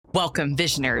Welcome,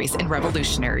 visionaries and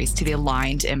revolutionaries, to the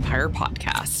Aligned Empire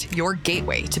podcast, your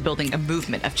gateway to building a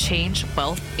movement of change,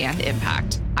 wealth, and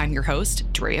impact. I'm your host,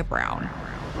 Drea Brown.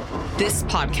 This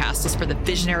podcast is for the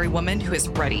visionary woman who is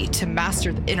ready to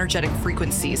master the energetic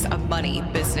frequencies of money,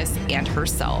 business, and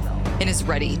herself, and is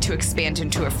ready to expand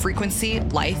into a frequency,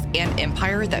 life, and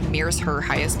empire that mirrors her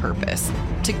highest purpose.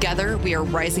 Together, we are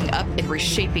rising up and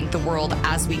reshaping the world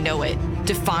as we know it,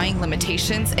 defying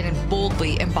limitations and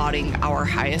boldly embodying our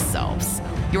highest selves.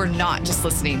 You're not just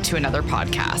listening to another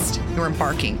podcast. You're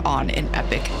embarking on an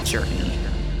epic journey.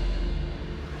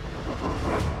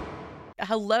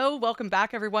 Hello, welcome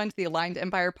back everyone to the Aligned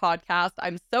Empire podcast.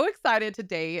 I'm so excited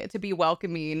today to be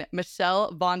welcoming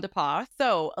Michelle Vandepas.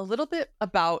 So a little bit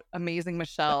about amazing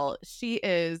Michelle. She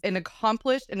is an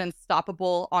accomplished and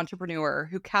unstoppable entrepreneur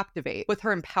who captivates with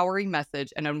her empowering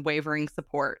message and unwavering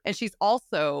support. And she's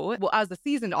also, as a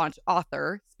seasoned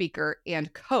author, speaker,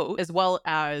 and coach, as well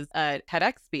as a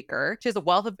TEDx speaker, she has a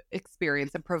wealth of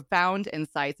experience and profound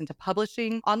insights into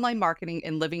publishing, online marketing,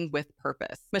 and living with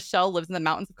purpose. Michelle lives in the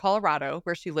mountains of Colorado,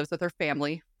 where she lives with her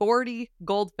family, 40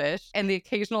 goldfish, and the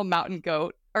occasional mountain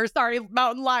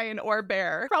lion or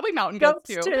bear. Probably mountain goats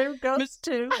too. Goats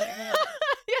too.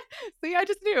 Yeah. See, I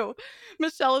just knew.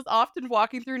 Michelle is often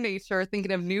walking through nature,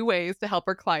 thinking of new ways to help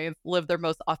her clients live their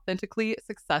most authentically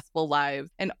successful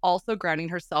lives, and also grounding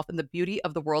herself in the beauty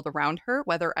of the world around her,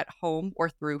 whether at home or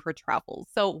through her travels.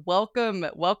 So welcome,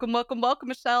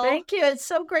 Michelle. Thank you. It's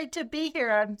so great to be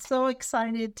here. I'm so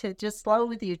excited to just flow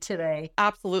with you today.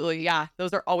 Absolutely. Yeah.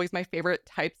 Those are always my favorite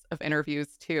types of interviews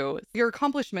too. Your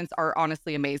accomplishments are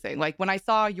honestly amazing. Like when I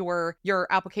saw your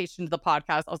application to the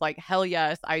podcast, I was like, hell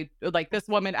yes. I like this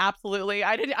woman. Absolutely.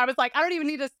 I was like, I don't even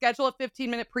need to schedule a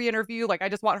 15-minute pre-interview. Like I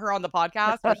just want her on the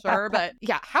podcast for sure. But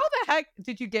yeah, how the heck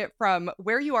did you get from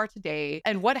where you are today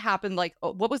and what happened? Like,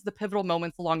 what was the pivotal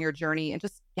moments along your journey? And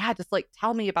just like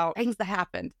tell me about things that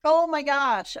happened. Oh my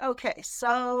gosh. Okay.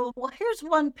 So, here's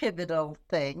one pivotal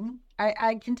thing.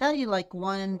 I can tell you like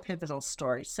one pivotal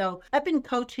story. So I've been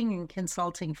coaching and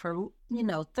consulting for,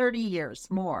 30 years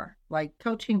more, like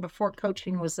coaching before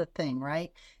coaching was a thing,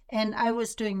 right? And I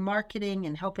was doing marketing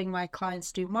and helping my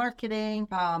clients do marketing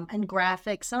and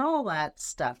graphics and all that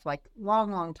stuff, like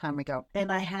long time ago.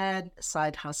 And I had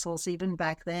side hustles even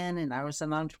back then, and I was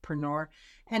an entrepreneur.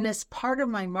 And as part of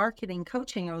my marketing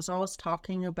coaching, I was always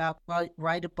talking about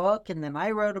write a book, and then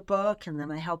I wrote a book, and then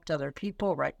I helped other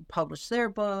people write and publish their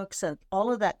books, and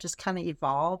all of that just kind of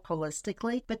evolved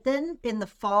holistically. But then in the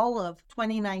fall of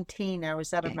 2019, I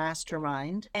was at a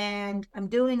mastermind, and I'm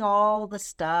doing all the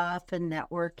stuff and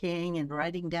networking and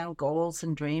writing down goals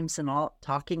and dreams and all,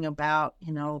 talking about,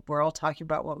 we're all talking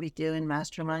about what we do in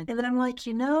mastermind. And then I'm like,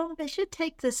 I should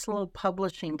take this little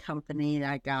publishing company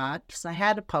I got, because I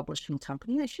had a publishing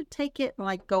company. I should take it and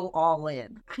like go all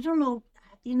in. I don't know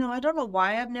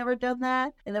why I've never done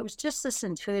that. And it was just this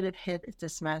intuitive hit at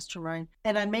this mastermind.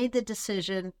 And I made the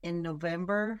decision in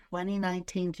November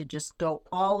 2019 to just go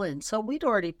all in. So we'd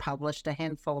already published a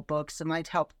handful of books, and I'd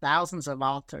helped thousands of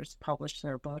authors publish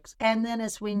their books. And then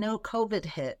as we know, COVID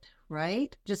hit,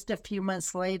 right? Just a few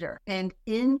months later. And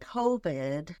in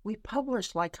COVID, we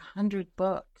published like 100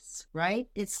 books, right?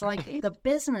 It's like the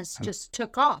business just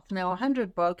took off. Now,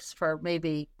 100 books for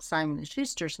maybe Simon &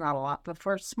 Schuster's not a lot, but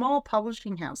for a small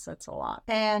publishing house, that's a lot.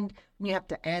 And you have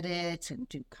to edit and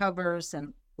do covers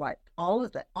and like all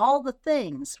the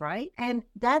things, right? And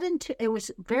that it was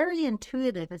very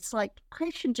intuitive. It's like, I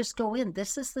should just go in.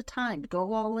 This is the time,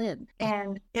 go all in.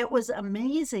 And it was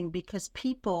amazing because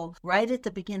people right at the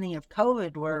beginning of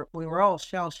COVID we were all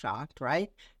shell-shocked,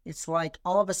 right? It's like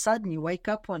all of a sudden you wake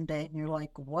up one day and you're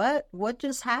like, what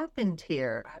just happened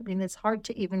here? I mean, it's hard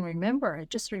to even remember. I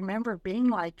just remember being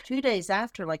like 2 days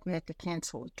after, like we had to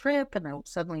cancel a trip, and I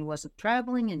suddenly wasn't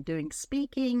traveling and doing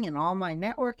speaking, and all my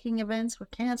networking events were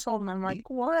canceled. And I'm like,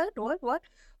 what?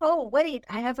 Oh, wait,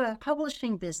 I have a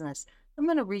publishing business. I'm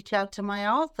going to reach out to my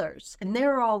authors. And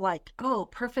they're all like, oh,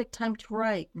 perfect time to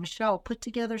write. Michelle, put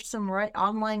together some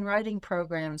online writing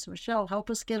programs. Michelle, help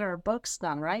us get our books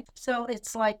done, right? So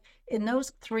it's like in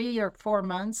those 3 or 4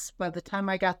 months, by the time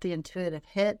I got the intuitive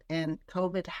hit and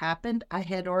COVID happened, I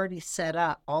had already set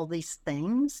up all these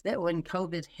things that when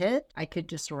COVID hit, I could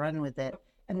just run with it.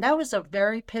 And that was a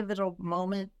very pivotal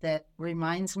moment that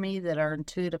reminds me that our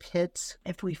intuitive hits,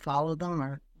 if we follow them,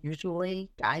 are usually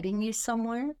guiding you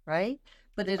somewhere, right?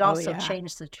 But it also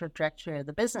changed the trajectory of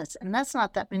the business. And that's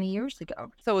not that many years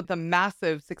ago. So the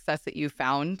massive success that you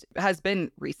found has been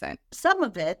recent. Some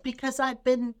of it, because I've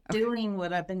been doing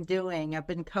what I've been doing. I've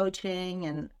been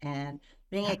coaching and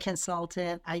being a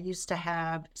consultant. I used to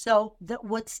have,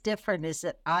 what's different is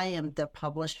that I am the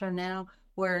publisher now.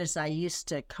 Whereas I used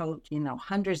to coach,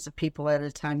 hundreds of people at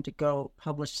a time to go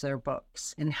publish their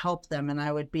books and help them. And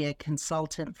I would be a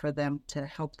consultant for them to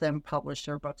help them publish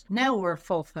their books. Now we're a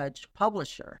full-fledged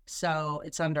publisher. So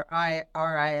it's under our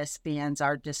ISBNs,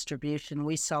 our distribution.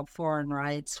 We sell foreign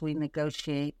rights. We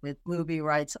negotiate with movie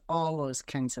rights, all those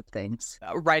kinds of things.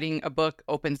 Writing a book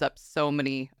opens up so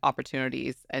many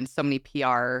opportunities and so many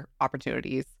PR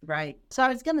opportunities. Right. So I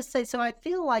was going to say, so I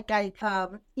feel like I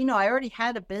already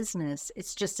had a business.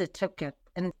 It's just it took it.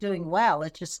 And doing well,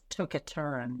 it just took a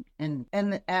turn and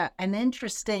an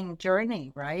interesting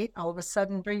journey, right? All of a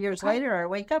sudden, 3 years later, I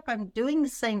wake up, I'm doing the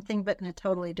same thing, but in a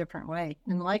totally different way.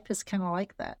 And life is kind of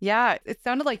like that. Yeah, it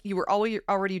sounded like you were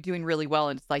already doing really well,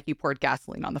 and it's like you poured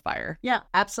gasoline on the fire. Yeah,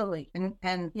 absolutely.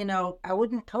 And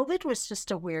COVID was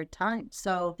just a weird time.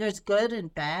 So there's good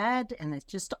and bad, and it's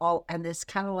just and it's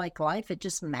kind of like life. It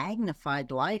just magnified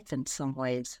life in some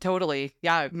ways. Totally.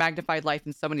 Yeah, magnified life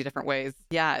in so many different ways.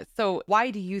 Yeah. So why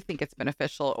do you think it's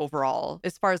beneficial overall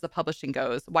as far as the publishing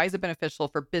goes? Why is it beneficial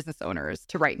for business owners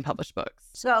to write and publish books?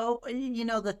 So,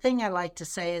 the thing I like to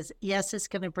say is, yes, it's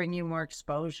going to bring you more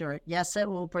exposure. Yes, it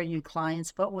will bring you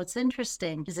clients. But what's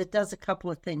interesting is it does a couple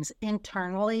of things.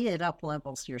 Internally, it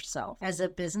up-levels yourself. As a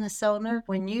business owner,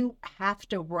 when you have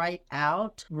to write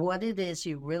out what it is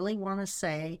you really want to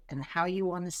say and how you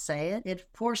want to say it, it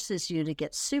forces you to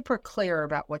get super clear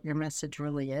about what your message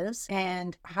really is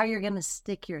and how you're going to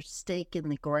stick your stake in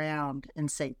the ground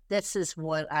and say, this is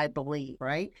what I believe,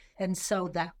 right? And so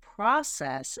that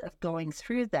process of going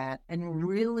through that and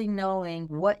really knowing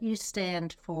what you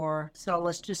stand for. So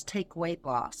let's just take weight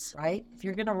loss, right? If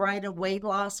you're going to write a weight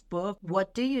loss book,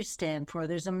 what do you stand for?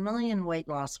 There's a million weight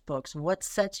loss books. What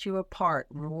sets you apart?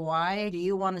 Why do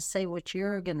you want to say what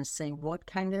you're going to say? What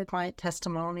kind of client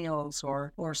testimonials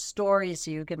or stories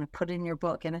are you going to put in your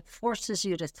book? And it forces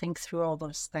you to think through all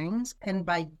those things. And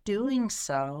by doing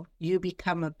so, you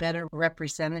become a better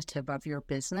representative of your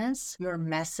business. Your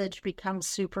message becomes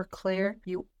super clear.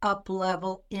 You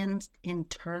up-level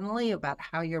internally about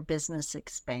how your business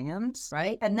expands,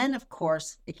 right? And then, of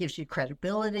course, it gives you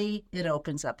credibility. It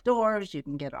opens up doors. You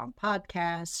can get on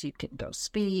podcasts. You can go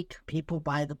speak. People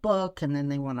buy the book, and then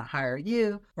they want to hire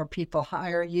you, or people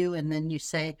hire you, and then you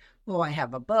say, oh, I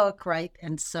have a book, right?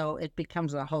 And so it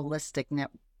becomes a holistic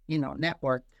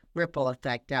network. Ripple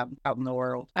effect out in the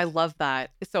world. I love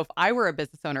that. So if I were a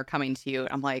business owner coming to you,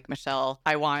 I'm like, Michelle,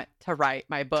 I want to write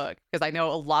my book, because I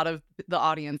know a lot of the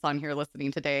audience on here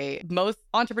listening today, most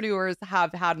entrepreneurs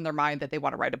have had in their mind that they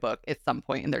want to write a book at some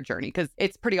point in their journey, because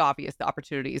it's pretty obvious the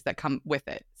opportunities that come with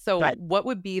it. So What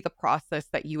would be the process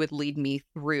that you would lead me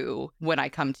through when I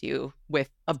come to you with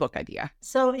a book idea?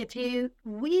 So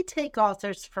we take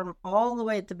authors from all the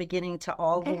way at the beginning to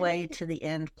all the way to the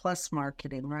end, plus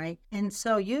marketing, right? And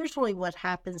so usually what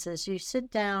happens is you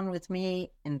sit down with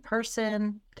me in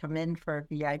person, come in for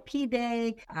a VIP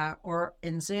day or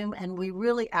in Zoom, and we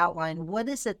really outline what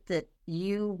is it that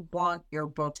you want your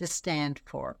book to stand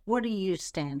for. What do you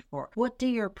stand for? What do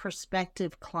your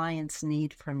prospective clients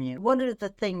need from you? What are the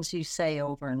things you say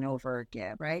over and over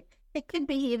again, right? It could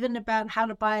be even about how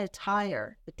to buy a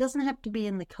tire. It doesn't have to be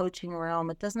in the coaching realm.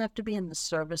 It doesn't have to be in the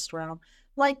service realm.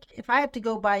 Like if I have to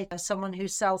go buy someone who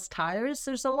sells tires,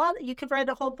 there's a lot, you could write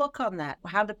a whole book on that,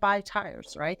 how to buy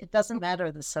tires, right? It doesn't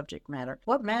matter the subject matter.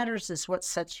 What matters is what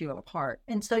sets you apart.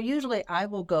 And so usually I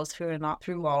will go through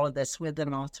all of this with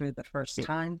an author the first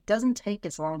time. It doesn't take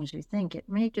as long as you think. It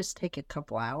may just take a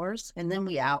couple hours. And then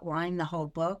we outline the whole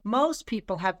book. Most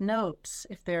people have notes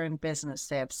if they're in business.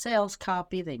 They have sales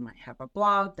copy. They might have a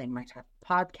blog. They might have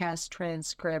podcast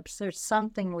transcripts. There's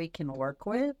something we can work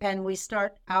with. And we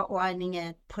start outlining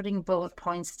it, putting bullet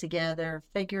points together,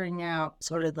 figuring out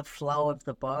sort of the flow of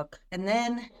the book. And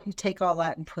then you take all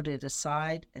that and put it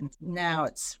aside. And now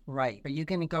it's right. Are you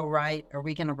going to go write? Are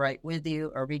we going to write with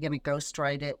you? Are we going to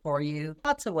ghostwrite it for you?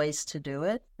 Lots of ways to do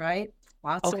it, right?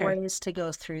 Lots of ways to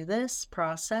go through this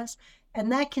process.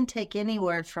 And that can take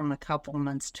anywhere from a couple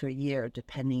months to a year,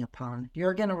 depending upon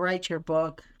you're going to write your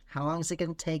book. How long is it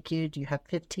going to take you? Do you have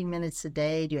 15 minutes a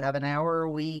day? Do you have an hour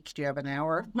a week? Do you have an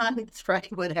hour a month? Right?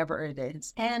 Whatever it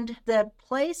is. And the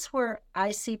place where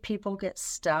I see people get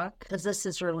stuck, because this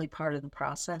is really part of the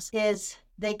process, is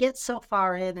they get so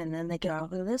far in and then they go,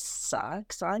 oh, this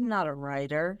sucks. I'm not a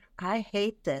writer. I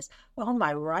hate this. Oh,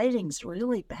 my writing's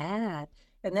really bad.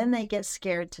 And then they get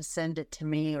scared to send it to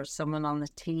me or someone on the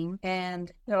team.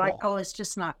 And they're like, oh, it's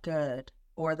just not good.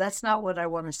 Or that's not what I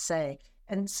want to say.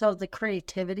 And so the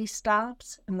creativity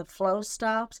stops and the flow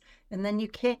stops, and then you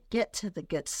can't get to the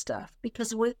good stuff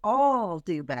because we all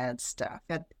do bad stuff.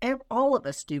 All of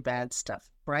us do bad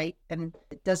stuff. right? And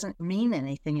it doesn't mean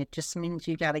anything. It just means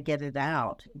you got to get it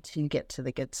out to get to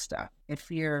the good stuff. If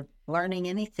you're learning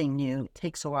anything new, it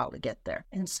takes a while to get there.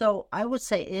 And so I would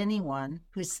say anyone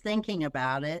who's thinking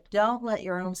about it, don't let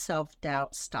your own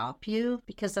self-doubt stop you,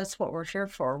 because that's what we're here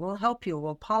for. We'll help you.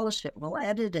 We'll polish it. We'll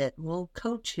edit it. We'll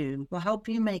coach you. We'll help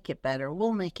you make it better.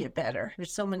 We'll make it better.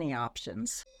 There's so many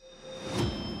options.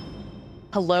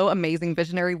 Hello, amazing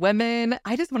visionary women.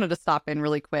 I just wanted to stop in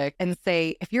really quick and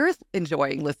say, if you're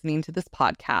enjoying listening to this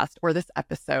podcast or this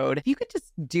episode, if you could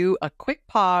just do a quick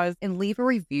pause and leave a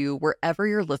review wherever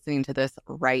you're listening to this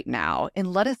right now,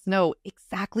 and let us know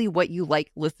exactly what you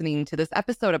like listening to this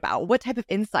episode about. What type of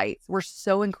insights were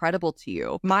so incredible to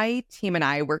you? My team and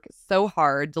I work so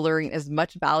hard delivering as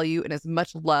much value and as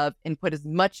much love and put as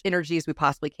much energy as we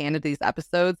possibly can into these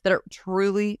episodes that it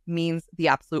truly means the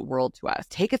absolute world to us.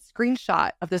 Take a screenshot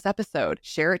of this episode,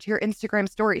 share it to your Instagram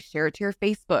story, share it to your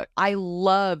Facebook. I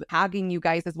love tagging you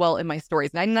guys as well in my stories.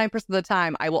 99% of the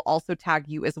time, I will also tag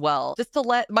you as well, just to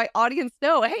let my audience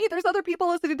know, hey, there's other people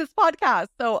listening to this podcast.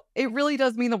 So it really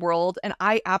does mean the world. And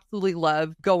I absolutely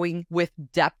love going with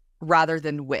depth rather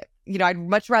than width. You know, I'd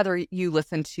much rather you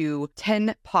listen to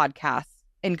 10 podcasts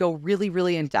and go really,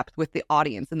 really in depth with the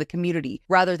audience and the community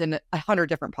rather than 100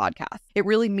 different podcasts. It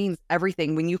really means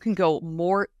everything when you can go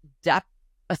more depth,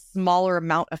 a smaller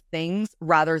amount of things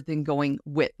rather than going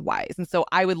width-wise. And so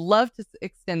I would love to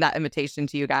extend that invitation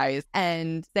to you guys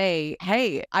and say,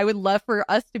 hey, I would love for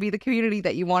us to be the community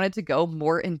that you wanted to go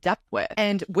more in depth with.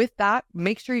 And with that,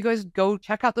 make sure you guys go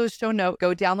check out those show notes,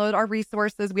 go download our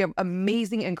resources. We have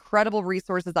amazing, incredible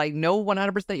resources I know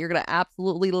 100% you're going to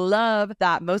absolutely love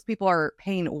that most people are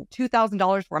paying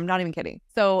 $2,000 for. I'm not even kidding.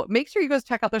 So make sure you guys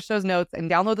check out those show notes and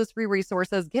download those free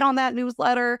resources, get on that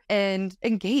newsletter and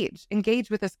engage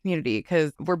with this community,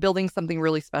 because we're building something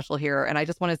really special here. And I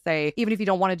just want to say, even if you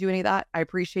don't want to do any of that, I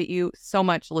appreciate you so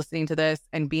much listening to this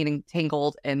and being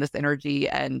entangled in this energy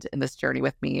and in this journey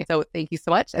with me. So thank you so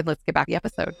much. And let's get back to the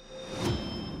episode.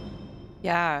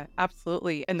 Yeah,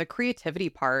 absolutely. And the creativity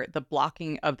part, the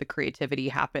blocking of the creativity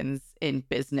happens in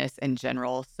business in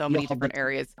general, so many different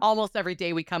areas. Almost every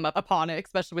day we come up upon it,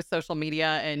 especially with social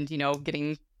media and, you know,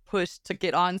 getting pushed to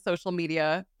get on social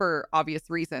media for obvious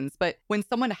reasons. But when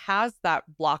someone has that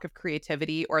block of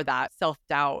creativity or that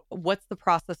self-doubt, what's the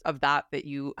process of that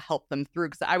you help them through?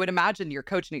 Because I would imagine your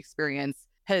coaching experience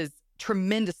has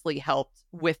tremendously helped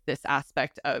with this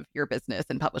aspect of your business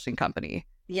and publishing company.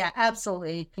 Yeah,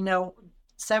 absolutely. You know,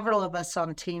 several of us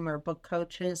on team are book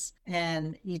coaches.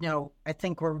 And, you know, I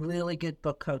think we're really good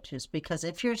book coaches, because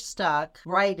if you're stuck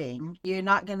writing, you're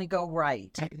not going to go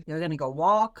write. You're going to go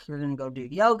walk. You're going to go do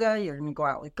yoga. You're going to go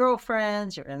out with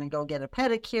girlfriends. You're going to go get a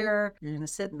pedicure. You're going to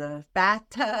sit in the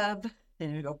bathtub.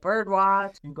 Then you go bird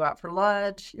watch and go out for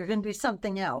lunch. You're going to do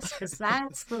something else, because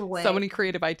that's the way. So many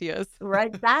creative ideas.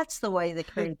 Right? That's the way the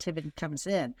creativity comes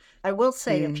in. I will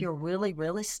say, if you're really,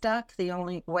 really stuck, the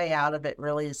only way out of it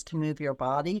really is to move your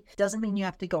body. Doesn't mean you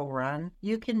have to go run.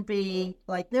 You can be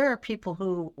like, there are people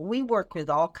who, we work with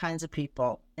all kinds of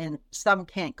people, and some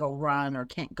can't go run or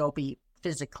can't go be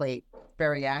physically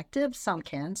very active. Some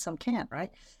can, some can't,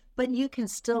 right? But you can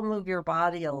still move your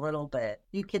body a little bit.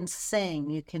 You can sing,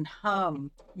 you can hum,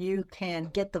 you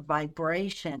can get the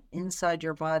vibration inside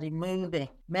your body moving.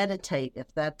 Meditate if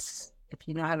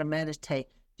you know how to meditate.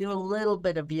 Do a little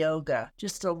bit of yoga,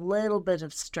 just a little bit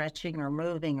of stretching or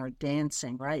moving or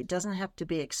dancing, right? It doesn't have to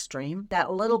be extreme.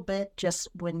 That little bit, just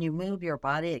when you move your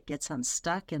body, it gets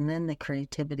unstuck, and then the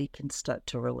creativity can start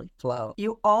to really flow.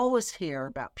 You always hear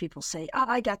about people say, oh,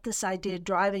 I got this idea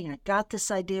driving. I got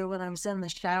this idea when I was in the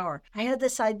shower. I had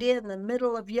this idea in the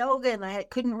middle of yoga and I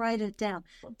couldn't write it down.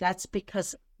 That's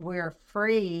because we're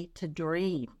free to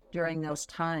dream during those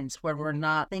times where we're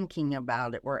not thinking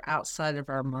about it. We're outside of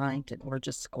our mind and we're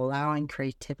just allowing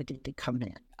creativity to come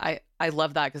in. I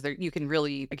love that, because you can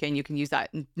really, again, you can use that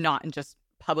not in just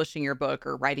publishing your book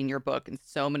or writing your book in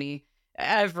so many,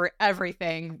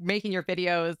 everything, making your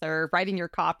videos or writing your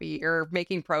copy or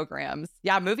making programs.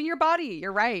 Yeah, moving your body.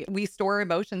 You're right. We store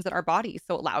emotions in our body.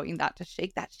 So allowing that to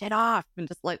shake that shit off and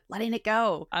just letting it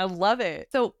go. I love it.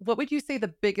 So what would you say the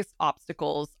biggest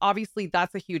obstacles? Obviously,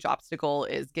 that's a huge obstacle,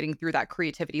 is getting through that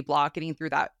creativity block, getting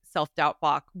through that self-doubt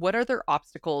block. What other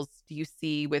obstacles do you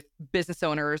see with business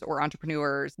owners or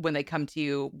entrepreneurs when they come to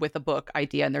you with a book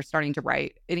idea and they're starting to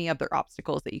write? Any other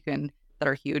obstacles that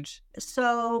are huge?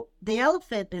 So the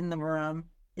elephant in the room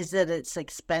is that it's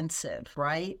expensive,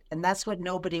 right? And that's what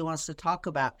nobody wants to talk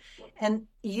about. And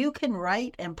you can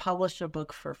write and publish a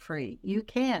book for free. You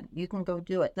can go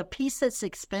do it. The piece that's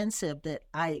expensive that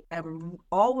I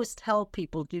always tell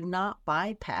people do not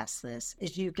bypass this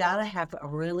is you got to have a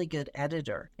really good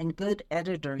editor, and good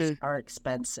editors are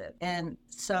expensive. And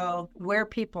so where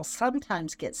people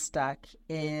sometimes get stuck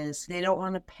is they don't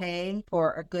want to pay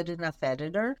for a good enough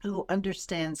editor who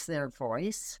understands their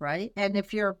voice, right? And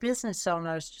if you're a business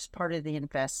owner, it's just part of the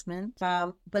investment.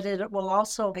 But it will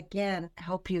also, again,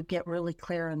 help you get really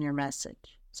clear on your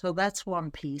message. So that's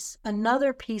one piece.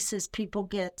 Another piece is people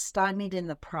get stymied in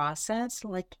the process.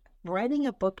 Like, writing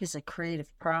a book is a creative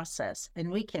process, and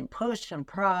we can push and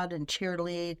prod and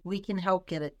cheerlead. We can help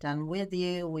get it done with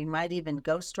you. We might even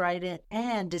ghostwrite it,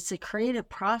 and it's a creative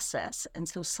process. And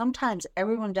so sometimes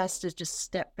everyone has to just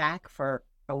step back for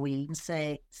a week and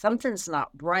say, something's not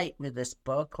right with this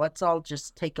book. Let's all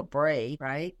just take a break,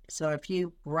 right? So if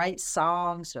you write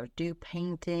songs or do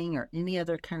painting or any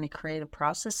other kind of creative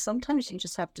process, sometimes you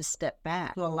just have to step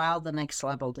back to allow the next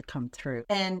level to come through.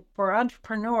 And for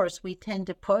entrepreneurs, we tend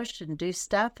to push and do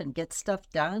stuff and get stuff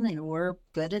done, and we're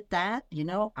good at that. You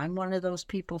know, I'm one of those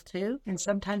people too. And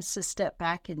sometimes to step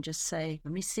back and just say,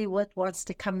 let me see what wants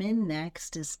to come in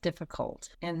next is difficult.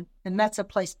 And that's a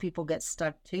place people get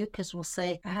stuck too, because we'll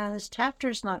say, this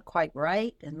chapter's not quite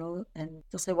right. And they'll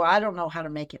say, well, I don't know how to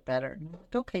make it better. And I'm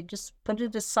like, okay, just put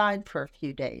it aside for a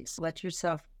few days. Let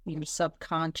yourself, your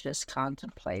subconscious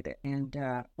contemplate it. And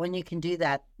when you can do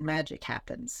that, magic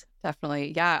happens.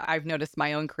 Definitely. Yeah. I've noticed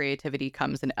my own creativity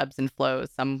comes in ebbs and flows.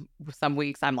 Some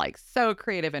weeks I'm like so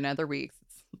creative, and other weeks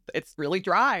it's really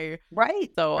dry. Right.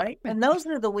 So, right. And those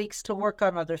are the weeks to work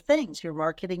on other things, your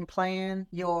marketing plan,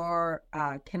 your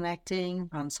connecting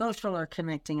on social or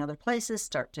connecting other places,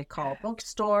 start to call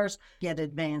bookstores, get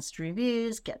advanced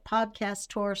reviews, get podcast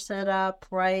tours set up,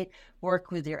 right?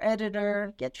 Work with your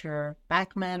editor, get your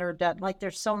back matter done. Like,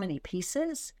 there's so many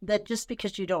pieces that just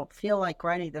because you don't feel like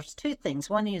writing, there's two things.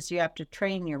 One is you have to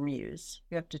train your muse.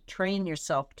 You have to train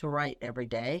yourself to write every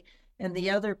day. And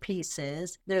the other piece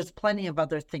is there's plenty of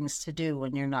other things to do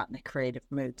when you're not in a creative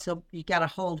mood. So you got to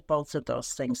hold both of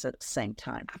those things at the same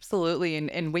time. Absolutely.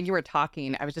 And when you were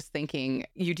talking, I was just thinking,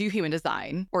 you do human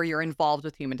design, or you're involved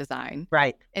with human design.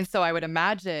 Right. And so I would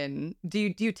imagine,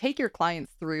 do you take your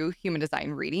clients through human design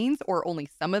readings, or only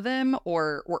some of them,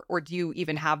 or do you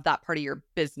even have that part of your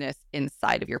business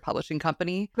inside of your publishing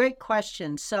company? Great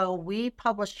question. So we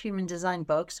publish human design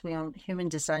books. We own Human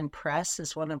Design Press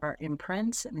as one of our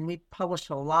imprints, and we publish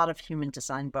a lot of human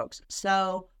design books.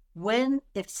 So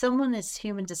if someone is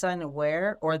human design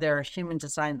aware or they're a human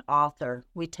design author,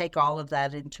 we take all of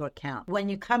that into account. When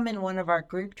you come in one of our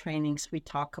group trainings, we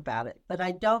talk about it, but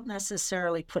I don't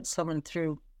necessarily put someone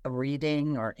through a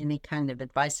reading or any kind of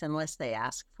advice unless they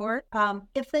ask for it.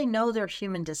 If they know they're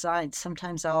human design,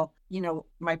 sometimes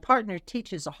my partner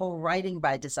teaches a whole writing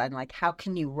by design, like how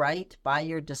can you write by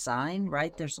your design,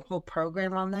 right? There's a whole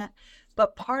program on that.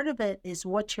 But part of it is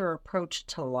what's your approach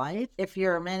to life. If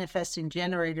you're a manifesting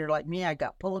generator like me, I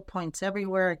got bullet points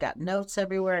everywhere. I got notes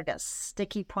everywhere. I got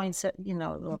sticky points,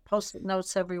 post-it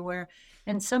notes everywhere.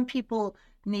 And some people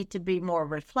need to be more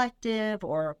reflective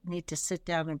or need to sit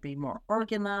down and be more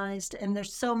organized. And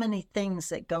there's so many things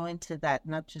that go into that,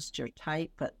 not just your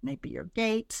type, but maybe your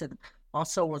gates and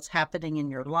also what's happening in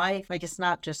your life. Like, it's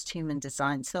not just human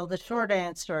design. So the short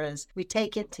answer is we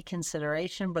take it into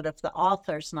consideration, but if the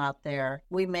author's not there,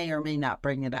 we may or may not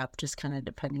bring it up, just kind of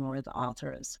depending on where the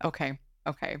author is. Okay.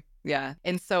 Yeah.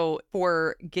 And so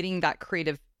for getting that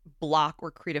creative block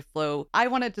or creative flow, I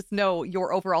want to just know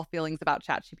your overall feelings about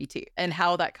Chat GPT and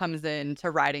how that comes into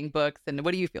writing books, and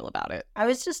what do you feel about it? I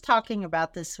was just talking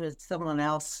about this with someone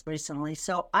else recently.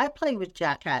 So I play with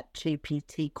Chat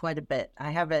GPT quite a bit. I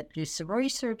have it do some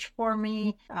research for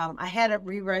me. I had it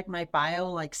rewrite my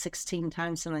bio like 16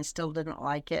 times and I still didn't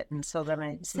like it. And so then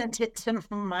I sent it to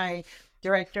my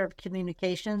director of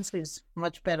communications, who's a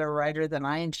much better writer than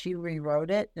I, and she rewrote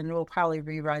it, and we'll probably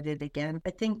rewrite it again. I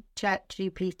think Chat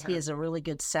GPT is a really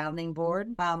good sounding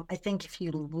board. I think if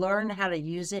you learn how to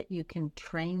use it, you can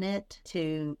train it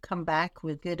to come back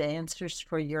with good answers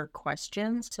for your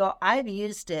questions. So I've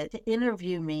used it to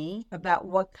interview me about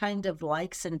what kind of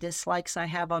likes and dislikes I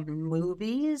have on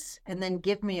movies, and then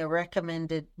give me a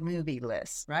recommended movie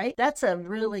list, right? That's a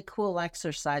really cool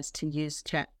exercise to use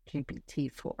Chat GPT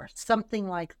for. Something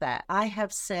like that. I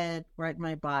have said, write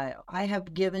my bio. I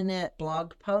have given it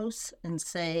blog posts and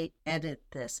say, edit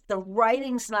this. The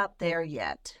writing's not there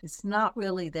yet. It's not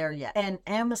really there yet. And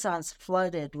Amazon's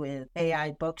flooded with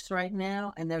AI books right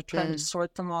now, and they're trying to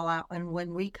sort them all out. And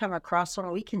when we come across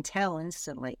one, we can tell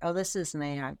instantly, oh, this is an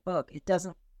AI book. It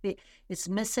doesn't it's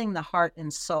missing the heart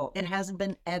and soul. It hasn't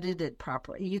been edited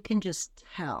properly. You can just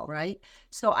tell, right?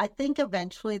 So I think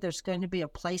eventually there's going to be a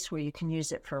place where you can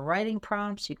use it for writing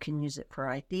prompts. You can use it for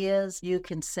ideas. You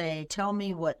can say, tell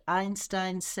me what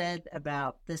Einstein said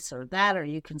about this or that, or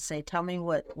you can say, tell me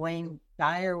what Wayne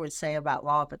Dyer would say about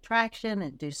law of attraction,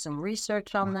 and do some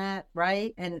research on that,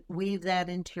 right? And weave that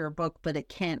into your book, but it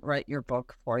can't write your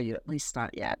book for you, at least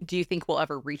not yet. Do you think we'll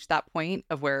ever reach that point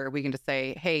of where we can just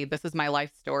say, hey, this is my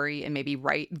life story, and maybe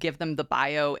give them the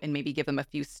bio and maybe give them a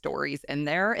few stories in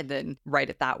there and then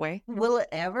write it that way? Will it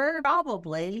ever?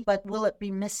 Probably. But will it be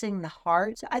missing the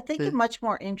heart? I think a much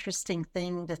more interesting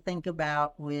thing to think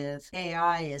about with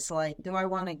AI is like, do I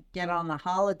want to get on the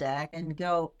holodeck and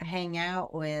go hang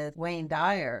out with Wayne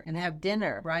Dyer and have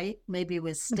dinner, right? Maybe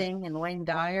with Sting and Wayne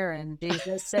Dyer and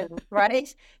Jesus, and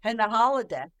right? And the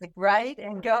holodeck, right?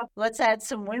 And go, let's add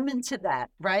some women to that,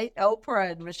 right?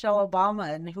 Oprah and Michelle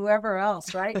Obama and whoever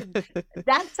else, right?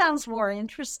 That sounds more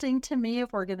interesting to me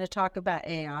if we're going to talk about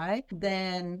AI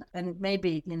than, and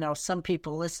maybe, some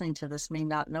people listening to this may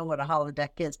not know what a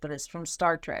holodeck is, but it's from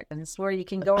Star Trek, and it's where you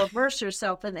can go immerse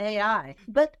yourself in AI.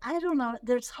 But I don't know,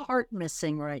 there's heart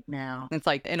missing right now. It's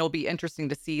like, and it'll be interesting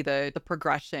to see the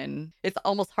progression. It's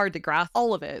almost hard to grasp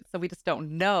all of it, so we just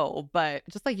don't know. But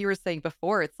just like you were saying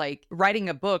before, it's like writing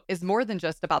a book is more than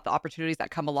just about the opportunities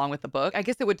that come along with the book. I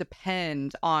guess it would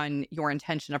depend on your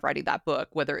intention of writing that book,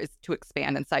 whether it's to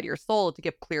expand inside your soul, to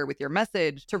get clear with your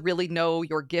message, to really know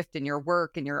your gift and your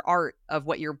work and your art of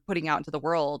what you're putting out into the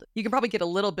world. You can probably get a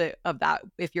little bit of that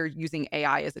if you're using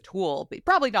AI as a tool, but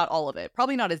probably not all of it.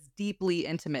 Probably not as deeply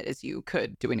intimate as you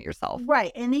could doing it yourself.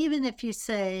 Right. And even if you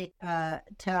say,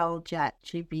 tell Chat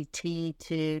GPT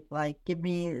to give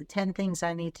me 10 things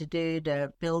I need to do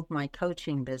to build my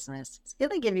coaching business, it's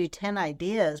going to give you 10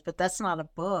 ideas, but that's not a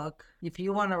book. If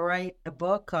you want to write a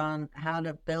book on how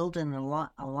to build an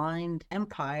aligned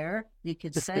empire, you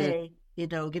could say,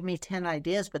 give me 10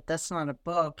 ideas, but that's not a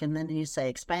book. And then you say,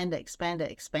 expand it, expand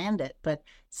it, expand it. But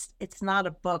it's not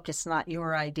a book. It's not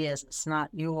your ideas. It's not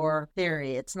your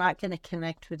theory. It's not going to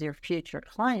connect with your future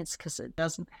clients because it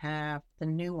doesn't have the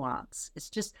nuance. It's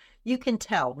just, you can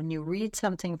tell when you read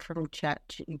something from Chat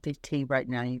GPT right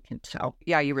now, you can tell.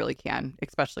 Yeah, you really can,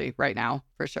 especially right now,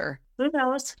 for sure. Who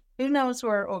knows? Who knows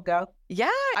where it will go?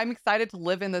 Yeah, I'm excited to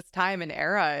live in this time and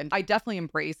era. And I definitely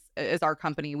embrace, as our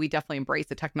company, we definitely embrace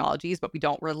the technologies, but we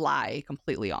don't rely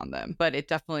completely on them. But it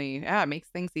definitely, makes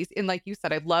things easy. And like you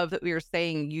said, I love that we were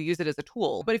saying you use it as a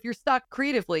tool. But if you're stuck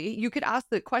creatively, you could ask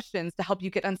the questions to help you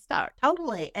get unstuck.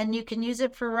 Totally. And you can use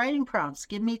it for writing prompts.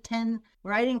 Give me 10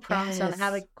 writing prompts on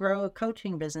how to grow a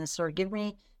coaching business, or give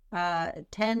me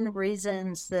 10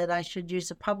 reasons that I should use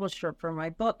a publisher for my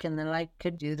book. And then I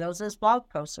could do those as blog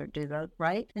posts or do those,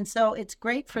 right? And so it's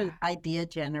great for idea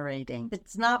generating.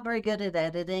 It's not very good at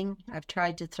editing. I've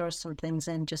tried to throw some things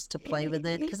in just to play with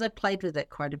it because I played with it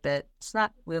quite a bit. It's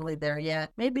not really there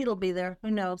yet. Maybe it'll be there.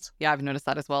 Who knows? Yeah, I've noticed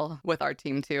that as well with our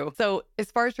team too. So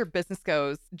as far as your business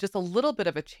goes, just a little bit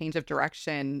of a change of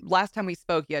direction. Last time we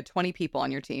spoke, you had 20 people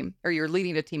on your team, or you're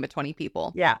leading a team of 20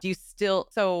 people. Yeah. Do you still,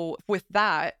 so with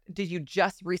that, did you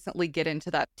just recently get into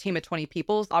that team of 20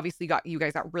 people? Obviously, you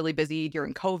guys got really busy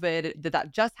during COVID. Did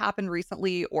that just happen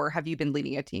recently, or have you been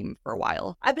leading a team for a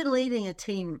while? I've been leading a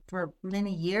team for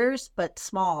many years, but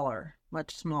smaller.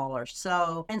 Much smaller.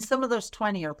 So, and some of those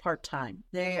 20 are part-time.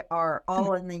 They are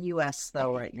all in the US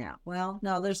though right now. Well,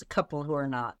 no, there's a couple who are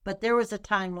not. But there was a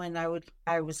time when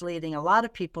I was leading a lot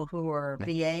of people who were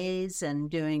VAs and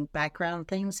doing background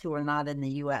things who were not in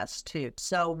the US too.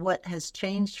 So what has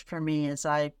changed for me as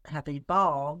I have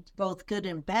evolved, both good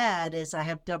and bad, is I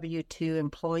have W-2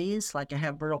 employees, like I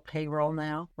have real payroll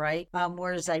now, right?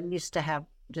 Whereas I used to have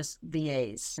just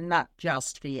VAs, not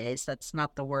just VAs. That's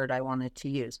not the word I wanted to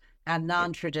use. And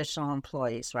non-traditional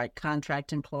employees, right?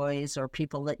 Contract employees or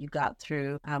people that you got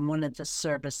through one of the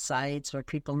service sites, or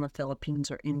people in the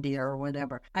Philippines or India or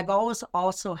whatever. I've always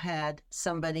also had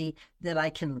somebody that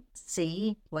I can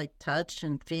see, like touch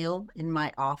and feel in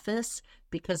my office,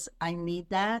 because I need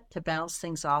that to bounce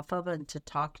things off of and to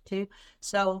talk to.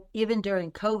 So even during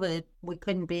COVID, we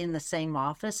couldn't be in the same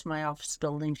office. My office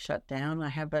building shut down. I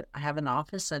have an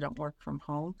office. I don't work from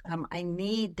home. I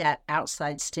need that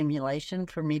outside stimulation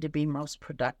for me to be most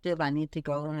productive. I need to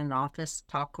go in an office,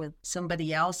 talk with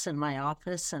somebody else in my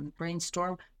office and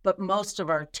brainstorm. But most of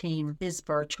our team is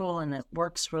virtual and it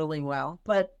works really well.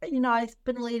 But, I've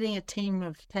been leading a team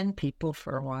of 10 people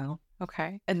for a while.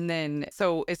 Okay. And then,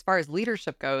 so as far as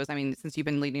leadership goes, I mean, since you've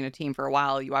been leading a team for a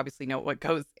while, you obviously know what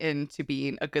goes into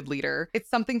being a good leader. It's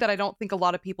something that I don't think a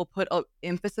lot of people put a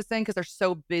emphasis in because they're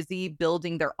so busy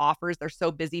building their offers. They're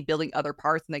so busy building other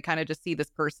parts, and they kind of just see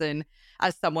this person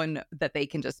as someone that they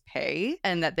can just pay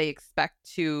and that they expect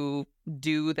to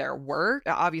do their work.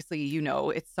 Obviously,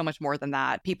 it's so much more than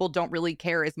that. People don't really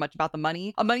care as much about the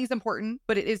money. Money's important,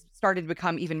 but it is starting to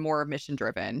become even more mission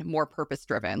driven, more purpose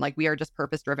driven. Like, we are just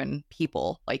purpose driven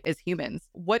people, like, as humans.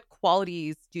 What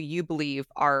qualities do you believe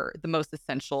are the most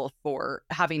essential for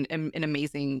having an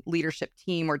amazing leadership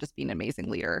team or just being an amazing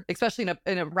leader, especially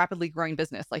in a rapidly growing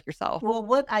business like yourself? Well,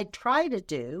 what I try to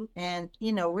do, and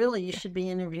really you should be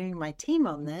interviewing my team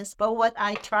on this, but what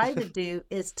I try to do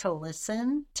is to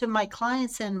listen to my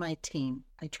clients and my team.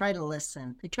 I try to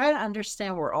listen. I try to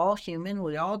understand we're all human.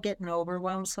 We all get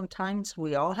overwhelmed sometimes.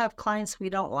 We all have clients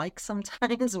we don't like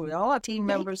sometimes. We all have team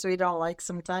members we don't like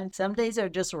sometimes. Some days are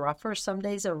just rougher. Some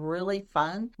days are really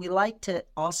fun. We like to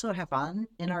also have fun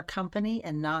in our company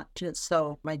and not just,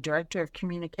 so my director of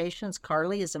communications,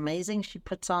 Carly, is amazing. She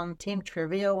puts on team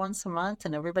trivia once a month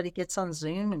and everybody gets on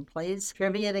Zoom and plays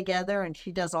trivia together, and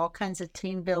she does all kinds of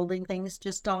team building things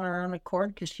just on her own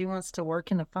accord because she wants to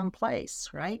work in a fun place,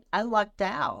 right? I lucked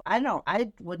out. I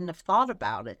wouldn't have thought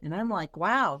about it. And I'm like,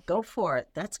 wow, go for it.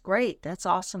 That's great. That's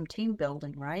awesome team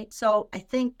building, right? So I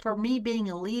think for me, being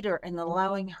a leader and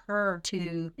allowing her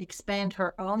to expand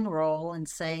her own role and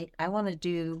say, I want to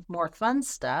do more fun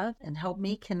stuff and help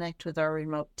me connect with our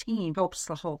remote team helps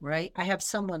the whole, right? I have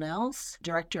someone else,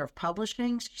 director of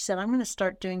publishing. She said, I'm going to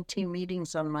start doing team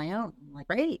meetings on my own. I'm like,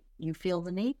 great. You feel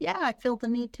the need? Yeah, I feel the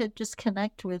need to just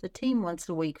connect with the team once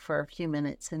a week for a few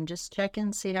minutes and just check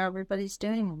in, see how everybody's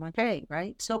doing. I'm like, hey,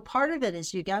 right? So part of it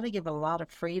is you got to give a lot of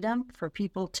freedom for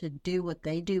people to do what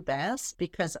they do best,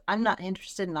 because I'm not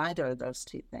interested in either of those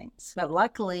two things. But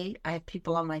luckily, I have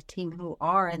people on my team who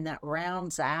are, and that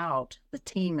rounds out the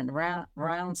team and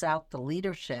rounds out the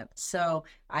leadership. So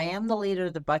I am the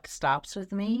leader, the buck stops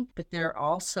with me, but they're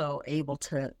also able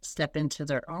to step into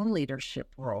their own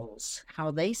leadership roles,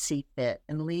 how they see fit,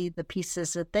 and lead the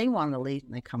pieces that they want to lead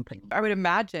in the company. I would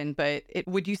imagine, but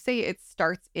would you say it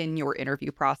starts in your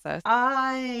interview process?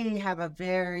 I have a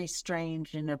very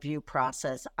strange interview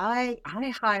process. I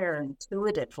hire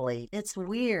intuitively. It's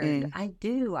weird. I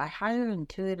do. I hire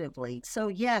intuitively. So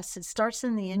yes, it starts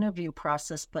in the interview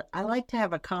process, but I like to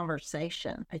have a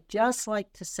conversation. I just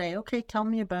like to say, okay, tell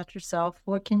me about yourself.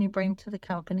 What can you bring to the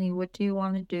company? What do you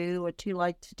want to do? What do you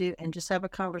like to do? And just have a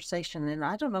conversation. And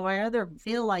I don't know, I either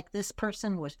feel like this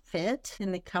person would fit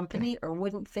in the company or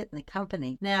wouldn't fit in the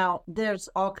company. Now, there's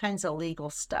all kinds of legal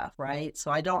stuff, right?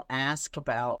 So I don't ask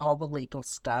about all the legal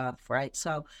stuff, right?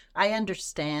 So I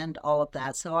understand all of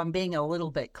that. So I'm being a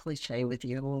little bit cliche with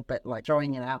you, a little bit like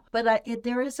throwing it out. But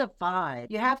there is a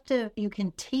vibe. You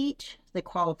can teach the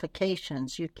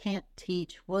qualifications. You can't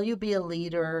teach, will you be a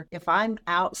leader? If I'm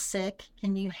out sick,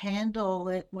 can you handle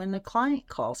it when the client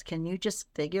calls? Can you just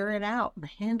figure it out and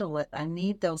handle it? I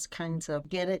need those kinds of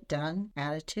get it done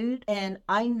attitude. And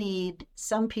I need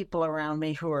some people around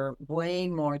me who are way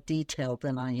more detailed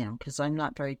than I am, because I'm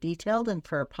not very detailed. And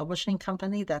for a publishing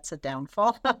company, that's a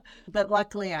downfall. But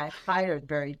luckily, I hired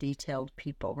very detailed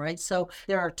people, right? So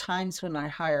there are times when I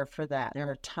hire for that.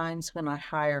 There are times when I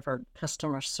hire for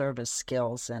customer service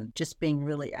skills and just being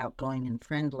really outgoing and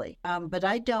friendly. But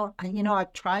I don't,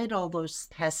 I've tried all those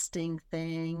testing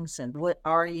things and what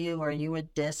are you? Are you a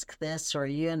DISC this? Or are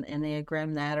you an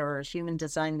Enneagram that? Or a human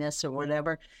design this or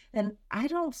whatever? And I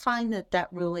don't find that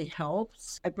really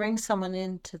helps. I bring someone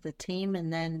into the team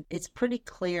and then it's pretty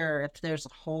clear if there's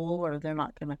a hole or they're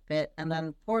not going to fit. And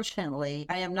unfortunately,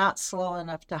 I am not slow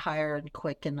enough to hire and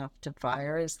quick enough to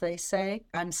fire, as they say.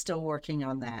 I'm still working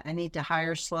on that. I need to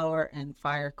hire slower and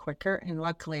fire quicker. And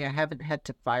luckily, I haven't had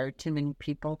to fire too many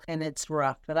people, and it's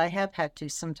rough, but I have had to.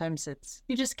 Sometimes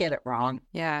you just get it wrong.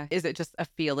 Yeah. Is it just a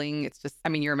feeling? It's just,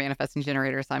 you're a manifesting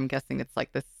generator, so I'm guessing it's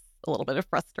like this a little bit of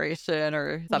frustration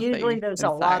or something. Usually there's inside.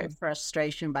 a lot of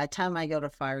frustration. By the time I go to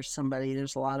fire somebody,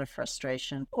 there's a lot of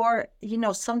frustration. Or,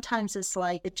 sometimes it's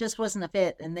like it just wasn't a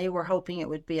fit and they were hoping it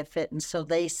would be a fit. And so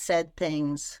they said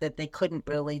things that they couldn't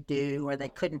really do or they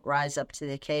couldn't rise up to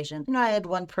the occasion. I had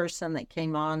one person that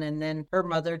came on and then her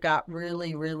mother got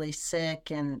really, really sick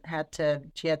and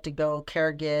she had to go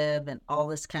caregive and all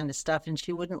this kind of stuff. And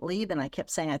she wouldn't leave. And I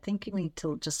kept saying, I think you need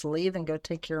to just leave and go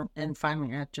take care. And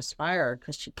finally I just fired her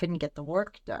because she couldn't couldn't get the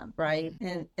work done, right?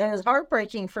 And it was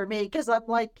heartbreaking for me because I'm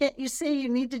like, can't you see you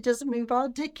need to just move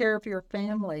on, take care of your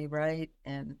family, right?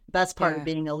 And that's part of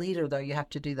being a leader, though. You have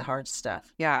to do the hard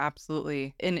stuff. Yeah,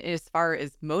 absolutely. And as far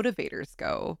as motivators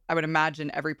go, I would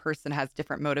imagine every person has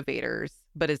different motivators,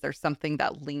 but is there something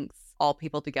that links all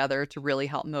people together to really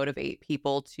help motivate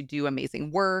people to do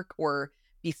amazing work or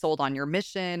be sold on your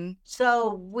mission?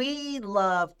 So we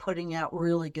love putting out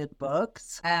really good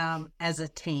books as a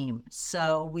team.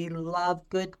 So we love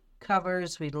good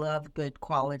covers. We love good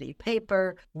quality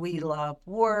paper. We love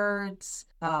words.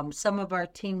 Some of our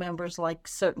team members like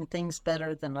certain things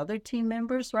better than other team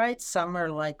members, right? Some are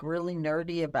like really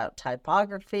nerdy about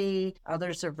typography.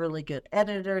 Others are really good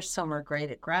editors. Some are great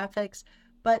at graphics.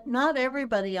 But not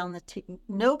everybody on the team,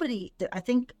 I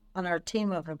think on our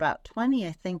team of about 20,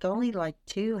 I think only like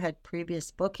 2 had previous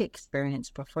book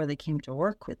experience before they came to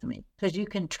work with me. Because you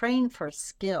can train for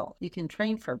skill, you can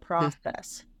train for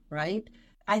process, right?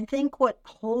 I think what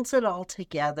holds it all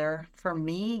together for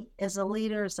me as a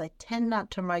leader is I tend not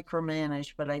to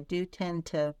micromanage, but I do tend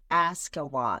to ask a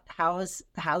lot.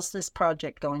 How's this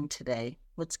project going today?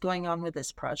 What's going on with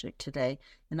this project today?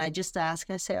 And I just ask,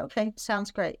 I say, okay,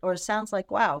 sounds great. Or it sounds like,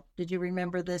 wow, did you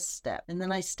remember this step? And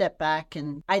then I step back,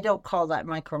 and I don't call that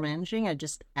micromanaging. I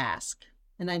just ask.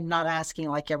 And I'm not asking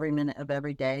like every minute of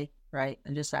every day, right?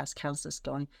 I just ask, how's this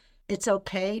going? It's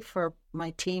okay for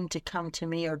my team to come to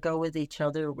me or go with each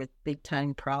other with big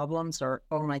time problems, or,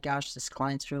 oh my gosh, this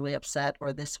client's really upset,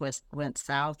 or this went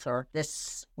south, or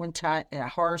this one time, a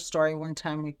horror story. One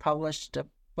time we published a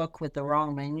book with the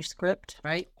wrong manuscript,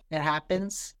 right? It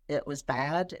happens. It was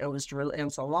bad. It was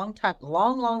a long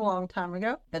time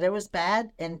ago, but it was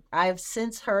bad. And I've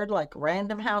since heard like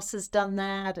Random House has done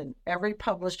that, and every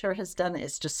publisher has done it.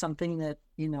 It's just something that,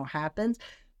 happens.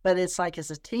 But it's like,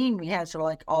 as a team, we had to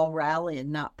like all rally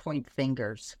and not point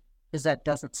fingers, because that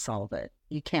doesn't solve it.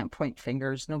 You can't point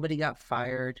fingers. Nobody got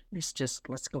fired. It's just,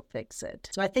 let's go fix it.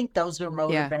 So I think those are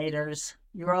motivators.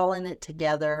 Yeah. You're all in it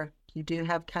together. You do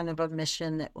have kind of a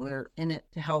mission that we're in it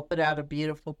to help put out a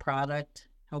beautiful product,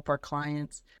 help our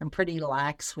clients. I'm pretty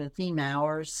lax with team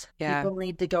hours. Yeah. People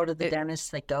need to go to the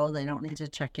dentist. They go. They don't need to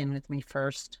check in with me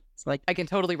first. It's like, I can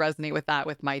totally resonate with that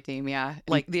with my team. Yeah.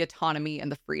 Like the autonomy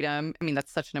and the freedom. I mean,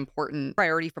 that's such an important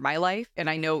priority for my life. And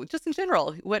I know just in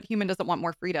general, what human doesn't want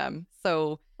more freedom?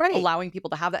 So allowing people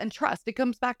to have that, and trust. It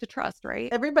comes back to trust, right?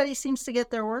 Everybody seems to get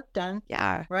their work done.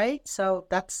 Yeah. Right. So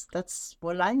that's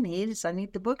what I need is I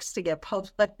need the books to get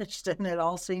published, and it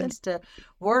all seems to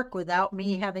work without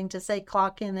me having to say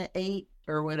clock in at 8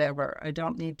 or whatever. I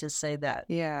don't need to say that.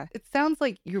 Yeah. It sounds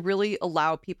like you really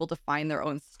allow people to find their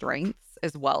own strengths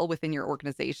as well within your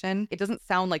organization. It doesn't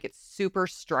sound like it's super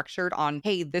structured on,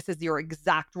 hey, this is your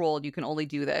exact role and you can only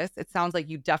do this. It sounds like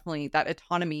you definitely, that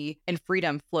autonomy and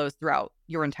freedom flows throughout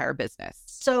your entire business.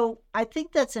 So I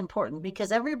think that's important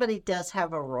because everybody does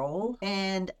have a role.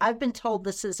 And I've been told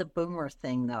this is a boomer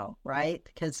thing though, right?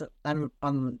 Because I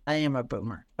am a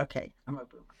boomer. Okay, I'm a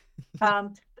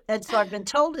boomer. And so I've been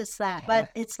told it's that, but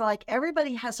it's like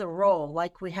everybody has a role.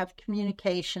 Like we have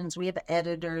communications, we have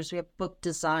editors, we have book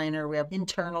designer, we have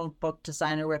internal book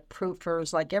designer, we have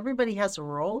proofers. Like everybody has a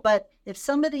role. But if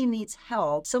somebody needs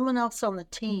help, someone else on the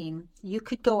team, you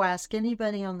could go ask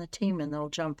anybody on the team and they'll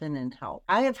jump in and help.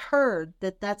 I have heard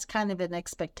that that's kind of an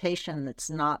expectation that's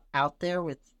not out there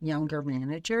with younger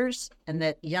managers, and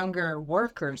that younger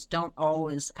workers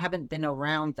haven't been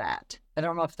around that. I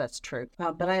don't know if that's true,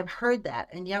 but I've heard that.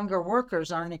 And younger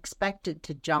workers aren't expected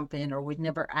to jump in, or would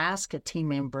never ask a team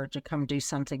member to come do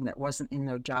something that wasn't in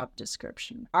their job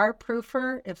description. Our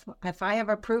proofer, if I have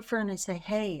a proofer and I say,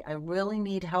 hey, I really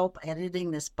need help editing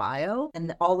this bio,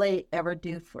 and all they ever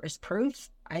do is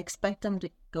proof, I expect them to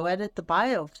go edit the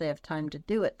bio if they have time to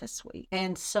do it this week.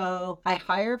 And so I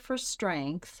hire for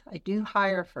strength. I do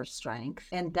hire for strength,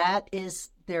 and that is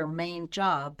their main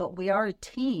job. But we are a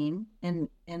team, and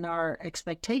our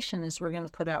expectation is we're going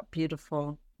to put out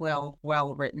beautiful,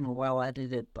 well-written,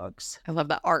 well-edited books. I love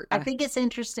that art. I think it's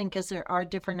interesting because there are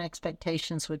different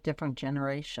expectations with different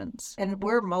generations. And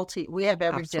we have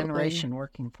every generation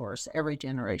working for us, every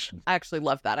generation. I actually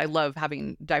love that. I love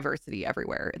having diversity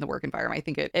everywhere in the work environment. I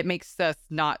think it makes us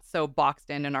not so boxed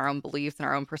in our own beliefs and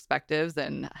our own perspectives,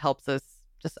 and helps us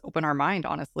just open our mind,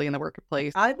 honestly, in the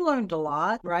workplace. I've learned a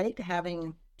lot, right?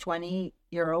 Having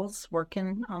 20-year-olds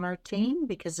working on our team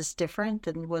because it's different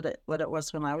than what it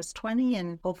was when I was 20.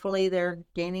 And hopefully they're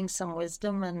gaining some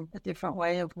wisdom and a different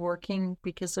way of working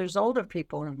because there's older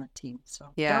people in the team.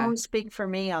 So don't speak for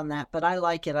me on that, but I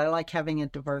like it. I like having a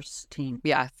diverse team.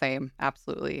 Yeah, same.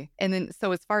 Absolutely. And then,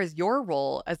 so as far as your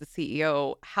role as a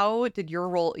CEO, how did your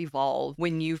role evolve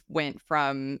when you went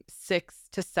from 6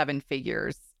 to 7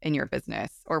 figures in your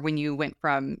business, or when you went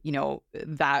from,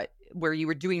 that where you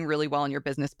were doing really well in your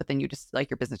business, but then you just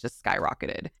your business just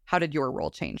skyrocketed? How did your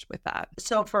role change with that?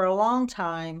 So for a long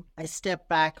time, I stepped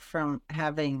back from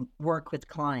having work with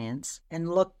clients and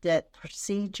looked at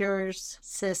procedures,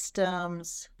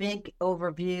 systems, big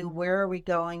overview. Where are we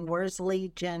going? Where's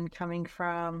lead gen coming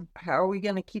from? How are we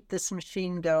going to keep this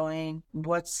machine going?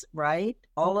 What's right?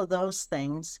 All of those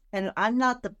things. And I'm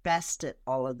not the best at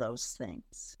all of those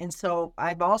things. And so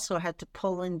I've also had to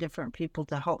pull in different people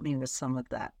to help me with some of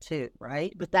that too.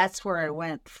 Right? But that's where I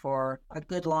went for a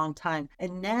good long time.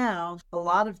 And now a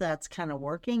lot of that's kind of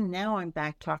working. Now I'm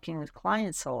back talking with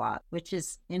clients a lot, which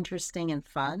is interesting and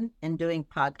fun, and doing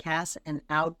podcasts and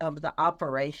out of the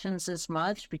operations as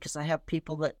much because I have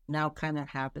people that now kind of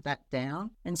have that down.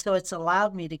 And so it's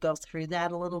allowed me to go through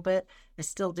that a little bit. I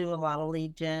still do a lot of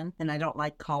lead gen, and I don't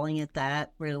like calling it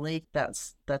that really.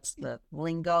 That's the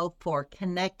lingo for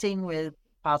connecting with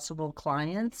possible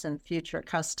clients and future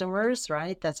customers,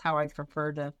 right? That's how I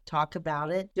prefer to talk about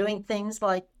it. Doing things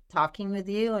like talking with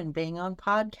you and being on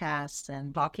podcasts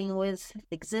and talking with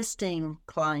existing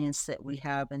clients that we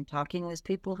have and talking with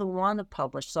people who want to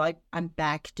publish. So I'm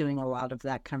back doing a lot of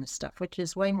that kind of stuff, which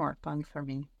is way more fun for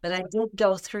me. But I did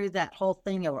go through that whole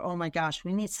thing of, oh my gosh,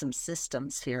 we need some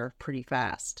systems here pretty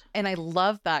fast. And I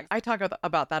love that. I talk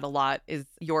about that a lot, is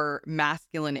your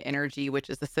masculine energy, which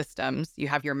is the systems. You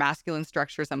have your masculine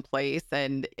structures in place,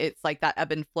 and it's like that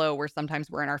ebb and flow where sometimes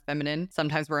we're in our feminine,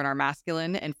 sometimes we're in our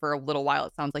masculine. And for a little while,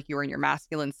 it sounds like you were in your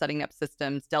masculine, setting up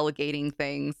systems, delegating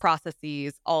things,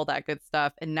 processes, all that good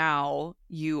stuff. And now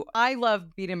I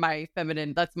love being in my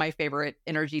feminine. That's my favorite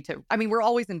energy we're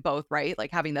always in both, right?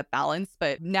 Like having that balance,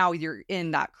 but now you're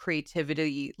in that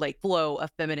creativity, flow of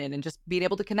feminine and just being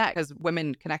able to connect as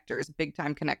women connectors, big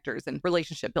time connectors and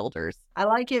relationship builders. I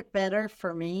like it better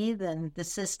for me than the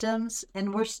systems.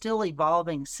 And we're still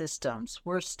evolving systems.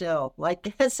 We're still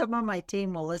some of my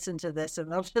team will listen to this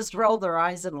and they'll just roll their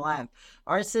eyes and laugh.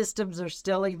 Our systems are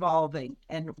still evolving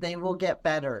and they will get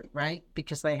better, right?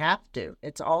 Because they have to.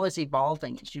 It's always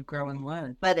evolving as you grow and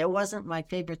learn. But it wasn't my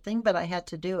favorite thing, but I had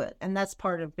to do it. And that's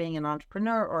part of being an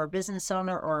entrepreneur or a business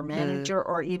owner or a manager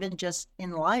or even just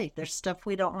in life. There's stuff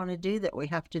we don't want to do that we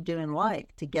have to do in life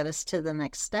to get us to the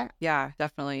next step. Yeah,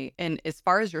 definitely. And as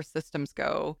far as your systems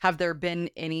go, have there been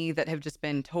any that have just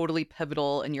been totally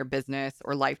pivotal in your business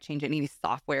or life-changing? Any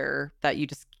software that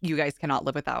you guys cannot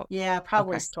live without? Yeah,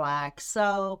 probably Slack.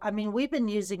 So, we've been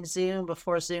using Zoom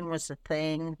before Zoom was a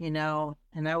thing,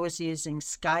 and I was using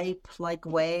Skype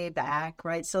way back,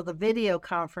 right? So the video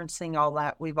conferencing, all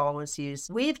that we've always used.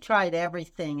 We've tried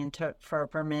everything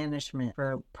for management,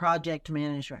 for project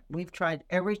management. We've tried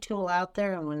every tool out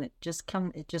there, and when it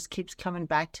just keeps coming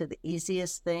back to the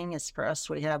easiest thing is for us.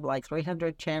 We have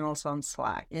 300 channels on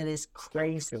Slack. It is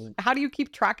crazy. How do you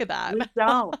keep track of that? We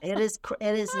don't. It is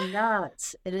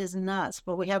nuts. It is nuts.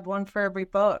 But we have one for every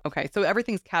book. Okay, so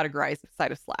everything's categorized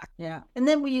inside of Slack. Yeah, and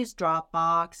then we use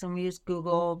Dropbox and we use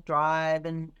Google Drive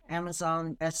and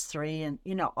Amazon S3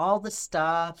 and, all the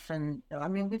stuff. And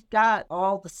we've got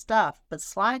all the stuff, but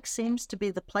Slack seems to be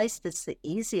the place that's the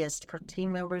easiest for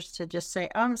team members to just say,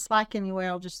 I'm Slack anyway,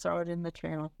 I'll just throw it in the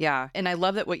channel. Yeah. And I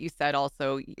love that what you said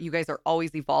also, you guys are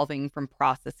always evolving from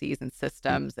processes and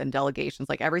systems and delegations.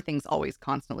 Everything's always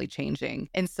constantly changing.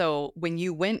 And so when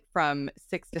you went from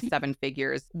 6 to 7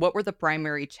 figures, what were the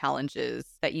primary challenges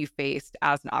that you faced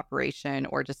as an operation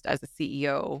or just as a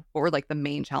CEO? What were the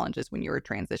main challenges when you were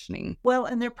transitioning? Well,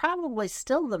 and they're probably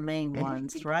still the main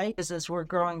ones, right? Because as we're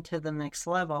growing to the next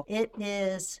level, it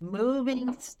is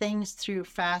moving things through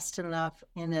fast enough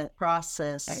in a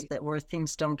process that where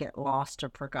things don't get lost or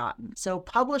forgotten. So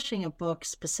publishing a book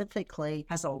specifically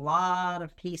has a lot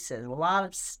of pieces, a lot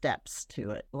of steps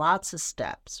to it, lots of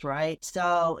steps, right?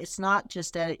 So it's not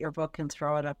just edit your book and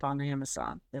throw it up on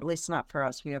Amazon, at least not for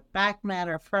us. We have back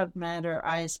matter, front matter,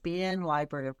 ISBN,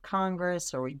 Library of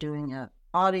Congress. Are we doing an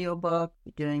audiobook?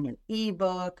 We're doing an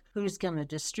ebook? Who's going to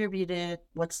distribute it?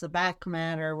 What's the back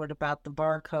matter? What about the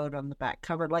barcode on the back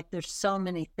cover? There's so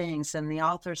many things. And the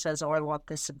author says, oh, I want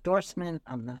this endorsement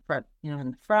on the front,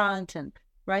 in the front, and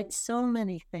right? So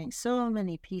many things, so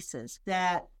many pieces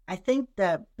that I think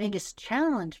the biggest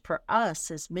challenge for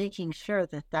us is making sure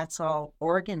that that's all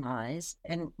organized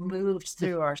and moves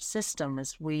through our system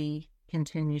as we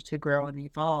continue to grow and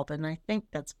evolve. And I think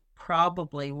that's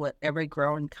probably what every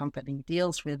growing company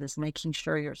deals with, is making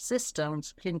sure your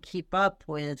systems can keep up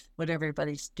with what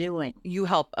everybody's doing. You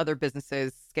help other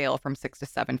businesses scale from 6 to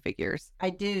 7 figures. I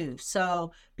do.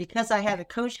 So because I had a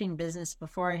coaching business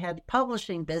before I had a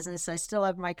publishing business, I still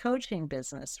have my coaching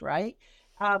business, right?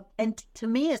 And to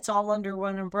me, it's all under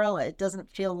one umbrella. It doesn't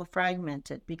feel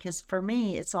fragmented, because for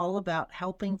me, it's all about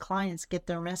helping clients get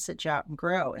their message out and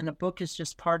grow. And a book is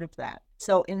just part of that.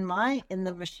 So in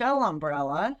the Michelle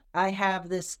umbrella, I have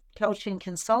this coaching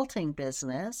consulting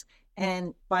business.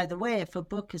 And by the way, if a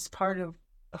book is part of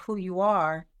who you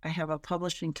are, I have a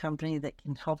publishing company that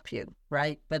can help you,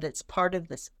 right? But it's part of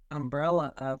this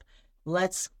umbrella of,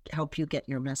 let's help you get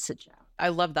your message out. I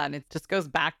love that. And it just goes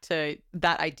back to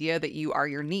that idea that you are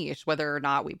your niche, whether or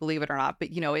not we believe it or not. But,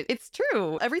 it's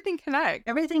true. Everything connects.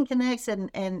 Everything connects.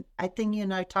 And I think you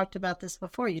and I talked about this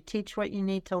before. You teach what you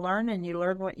need to learn, and you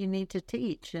learn what you need to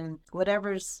teach. And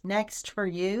whatever's next for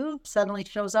you suddenly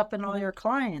shows up in all your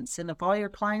clients. And if all your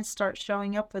clients start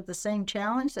showing up with the same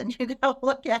challenge, then you got to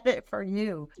look at it for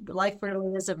you. Life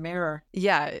really is a mirror.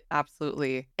 Yeah,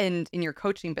 absolutely. And in your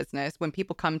coaching business, when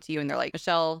people come to you and they're like,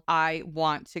 Michelle, I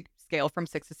want to scale from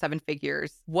 6 to 7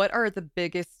 figures, what are the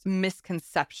biggest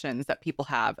misconceptions that people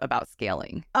have about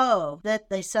scaling? Oh, that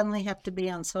they suddenly have to be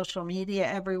on social media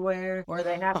everywhere, or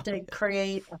they have to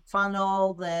create a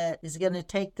funnel that is going to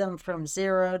take them from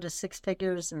 0 to 6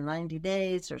 figures in 90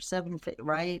 days or 7,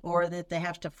 right? Or that they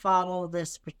have to follow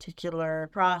this particular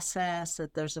process,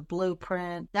 that there's a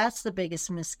blueprint. That's the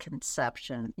biggest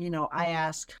misconception. I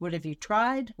ask, what have you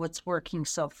tried? What's working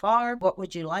so far? What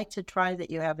would you like to try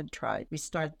that you haven't tried? We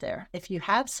start there. If you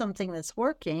have something that's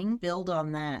working, build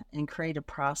on that and create a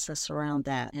process around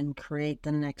that and create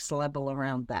the next level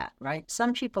around that, right?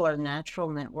 Some people are natural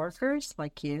networkers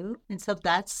like you. And so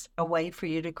that's a way for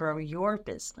you to grow your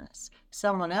business.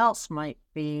 Someone else might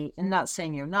be, and not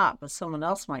saying you're not, but someone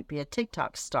else might be a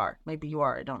TikTok star. Maybe you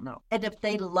are, I don't know. And if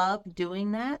they love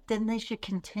doing that, then they should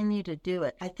continue to do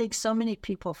it. I think so many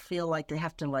people feel like they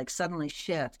have to suddenly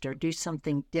shift or do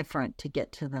something different to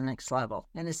get to the next level.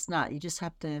 And it's not. You just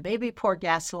have to maybe pour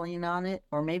gasoline on it,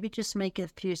 or maybe just make a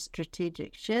few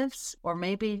strategic shifts, or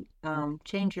maybe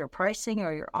change your pricing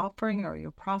or your offering or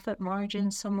your profit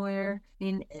margin somewhere. I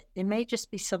mean, it may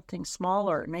just be something small,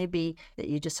 or it may be that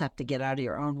you just have to get out of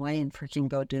your own way and freaking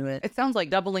go do it. It sounds like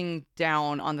doubling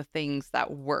down on the things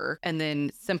that work and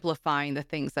then simplifying the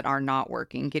things that are not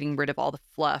working, getting rid of all the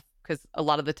fluff. Because a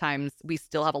lot of the times we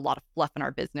still have a lot of fluff in our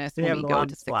business when we go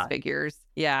to 6 figures.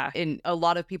 Yeah. And a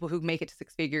lot of people who make it to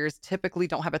 6 figures typically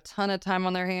don't have a ton of time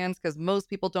on their hands, because most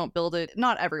people don't build it.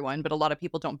 Not everyone, but a lot of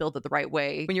people don't build it the right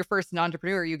way. When you're first an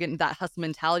entrepreneur, you get into that hustle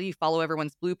mentality. You follow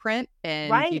everyone's blueprint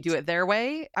and you do it their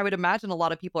way. I would imagine a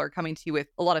lot of people are coming to you with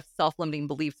a lot of self-limiting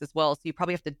beliefs as well. So you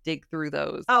probably have to dig through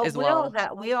those as well.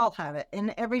 We all have it.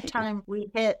 And every time we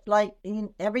hit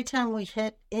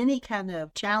any kind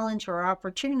of challenge or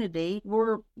opportunity,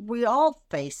 we all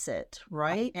face it,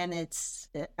 right? And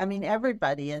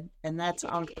everybody, and that's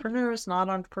entrepreneurs, not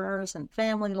entrepreneurs, and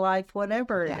family life,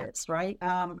 whatever it is, right?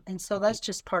 And so that's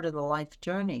just part of the life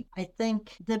journey. I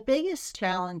think the biggest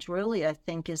challenge really,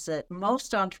 is that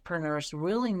most entrepreneurs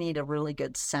really need a really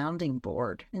good sounding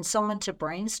board and someone to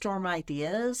brainstorm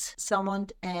ideas, someone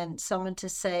to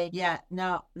say, yeah,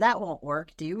 no, that won't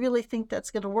work. Do you really think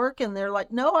that's going to work? And they're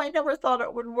like, no, I never thought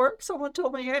it would work. Someone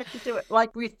told me I had to do it.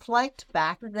 Reflect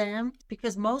back to them,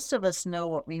 because most of us know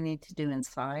what we need to do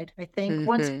inside. I think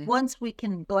once we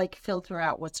can filter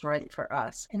out what's right for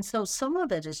us. And so some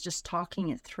of it is just talking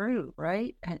it through,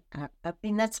 right?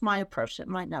 That's my approach. It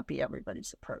might not be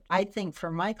everybody's approach. I think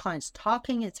for my clients,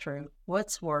 talking it through,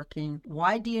 what's working?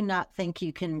 Why do you not think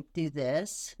you can do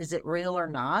this? Is it real or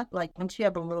not? Once you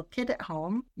have a little kid at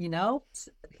home,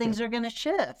 things are going to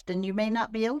shift, and you may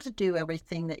not be able to do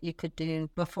everything that you could do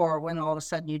before, when all of a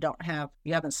sudden you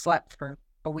haven't slept for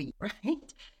a week,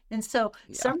 right? And so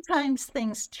sometimes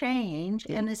things change,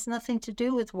 and it's nothing to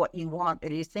do with what you want or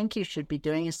you think you should be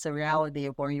doing. It's the reality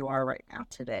of where you are right now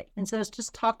today. And so it's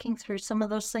just talking through some of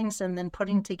those things and then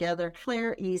putting together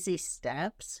clear, easy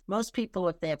steps. Most people,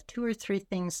 if they have 2 or 3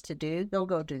 things to do, they'll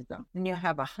go do them. And you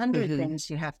have 100 things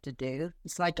you have to do.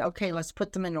 It's like, okay, let's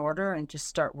put them in order and just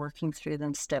start working through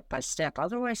them step by step.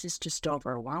 Otherwise, it's just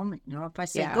overwhelming. If I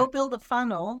say, go build a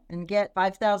funnel and get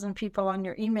 5,000 people on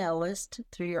your email list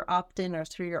through your opt-in or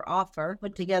through your offer,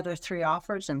 put together 3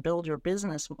 offers and build your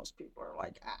business, most people are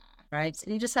like, right?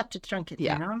 So you just have to chunk it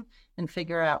down and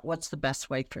figure out what's the best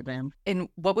way for them. And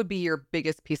what would be your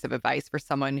biggest piece of advice for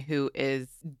someone who is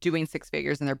doing 6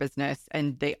 figures in their business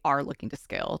and they are looking to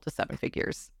scale to 7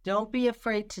 figures? Don't be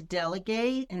afraid to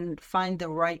delegate and find the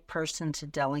right person to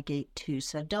delegate to.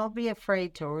 So don't be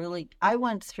afraid to really, I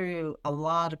went through a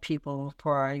lot of people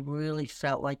before I really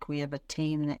felt like we have a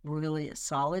team that really is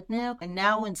solid now. And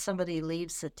now when somebody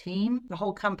leaves the team, the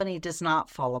whole company does not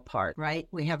fall apart, right?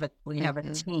 We have a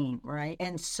team, right?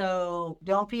 And so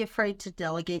don't be afraid to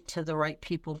delegate to the right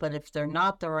people. But if they're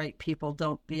not the right people,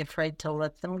 don't be afraid to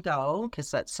let them go,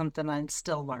 because that's something I'm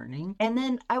still learning. And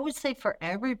then I would say for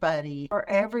everybody,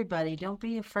 don't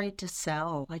be afraid to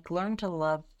sell. Like, learn to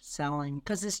love selling,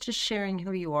 because it's just sharing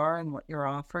who you are and what you're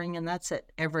offering. And that's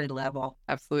at every level.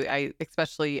 Absolutely. I,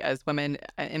 especially as women,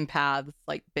 empaths,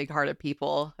 like big-hearted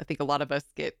people, I think a lot of us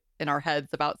get in our heads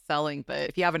about selling, but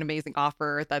if you have an amazing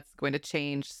offer that's going to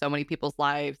change so many people's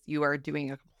lives, you are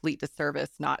doing a complete disservice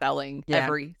not selling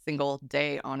every single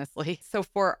day, honestly. So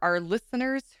for our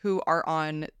listeners who are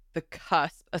on the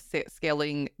cusp of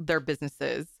scaling their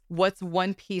businesses, what's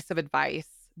one piece of advice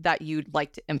that you'd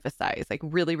like to emphasize, like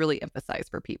really, really emphasize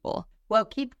for people? Well,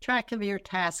 keep track of your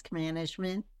task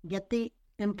management. Get the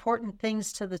important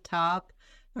things to the top.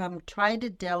 Try to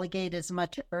delegate as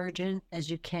much urgent as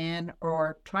you can,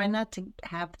 or try not to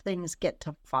have things get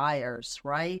to fires,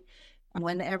 right?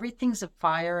 When everything's a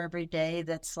fire every day,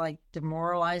 that's like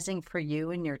demoralizing for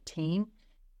you and your team.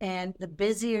 And the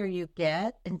busier you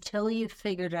get, until you've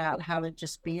figured out how to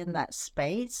just be in that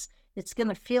space, it's going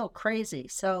to feel crazy.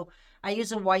 So I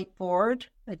use a whiteboard.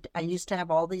 I used to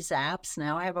have all these apps.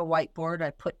 Now I have a whiteboard.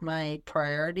 I put my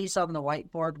priorities on the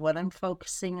whiteboard, what I'm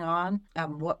focusing on,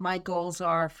 what my goals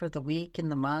are for the week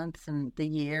and the month and the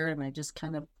year. And I just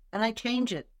and I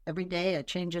change it every day. I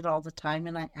change it all the time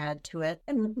and I add to it.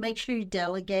 And make sure you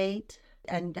delegate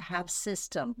and have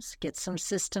systems. Get some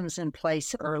systems in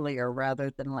place earlier rather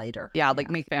than later. Yeah,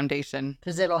 like make foundation.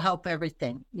 Because it'll help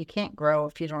everything. You can't grow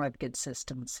if you don't have good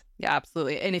systems. Yeah,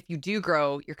 absolutely. And if you do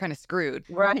grow, you're kind of screwed.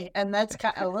 Right. And that's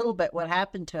a little bit what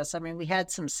happened to us. I mean, we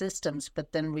had some systems,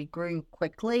 but then we grew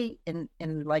quickly in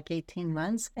like 18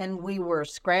 months. And we were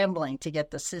scrambling to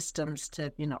get the systems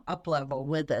to, up level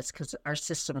with us, because our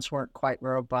systems weren't quite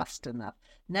robust enough.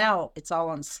 Now it's all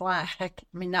on Slack. I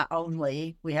mean, not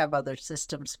only we have other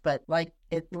systems, but like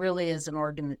it really is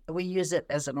we use it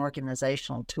as an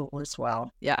organizational tool as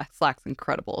well. Yeah, Slack's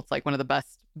incredible. It's like one of the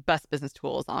best business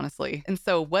tools, honestly. And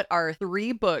so what are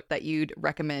 3 books that you'd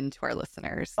recommend to our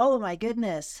listeners? Oh my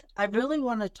goodness. I really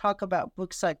want to talk about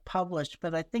books I published,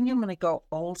 but I think I'm going to go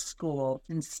old school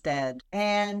instead.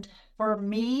 And for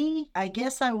me, I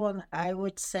guess I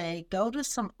would say go to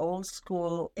some old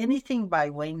school. Anything by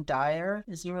Wayne Dyer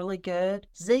is really good.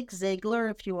 Zig Ziglar,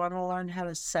 if you want to learn how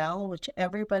to sell, which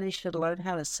everybody should learn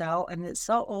how to sell. And it's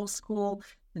so old school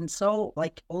and so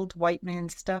like old white man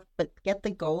stuff, but get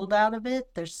the gold out of it.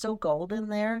 There's still gold in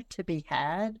there to be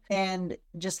had, and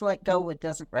just let go. It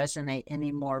doesn't resonate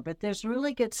anymore, but there's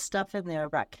really good stuff in there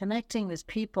about connecting with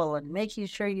people and making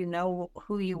sure you know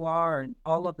who you are and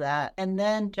all of that. And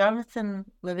then Jonathan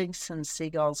Livingston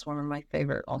Seagull is one of my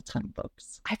favorite all-time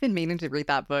books. I've been meaning to read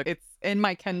that book. It's in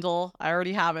my Kindle. I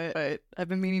already have it, but I've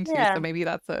been meaning to. So maybe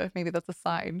that's a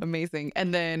sign. Amazing.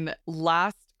 And then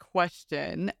last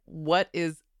question, what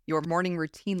is your morning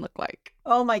routine look like?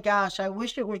 Oh my gosh, I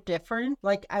wish it were different.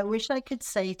 Like, I wish I could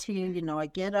say to you, I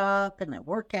get up and I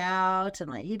work out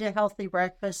and I eat a healthy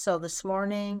breakfast. So this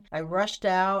morning I rushed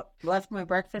out, left my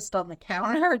breakfast on the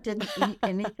counter, didn't eat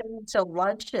anything until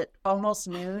lunch at almost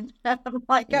noon. I'm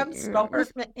like, I'm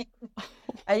starving.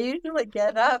 I usually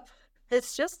get up.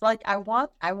 It's just like, I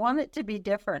want it to be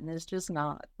different. It's just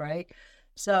not, right?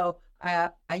 So I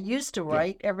used to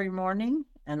write every morning,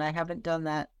 and I haven't done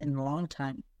that in a long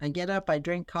time. I get up, I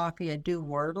drink coffee, I do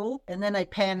Wordle, and then I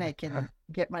panic and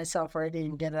get myself ready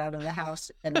and get out of the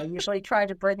house. And I usually try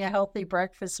to bring a healthy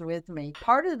breakfast with me.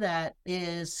 Part of that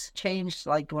is changed,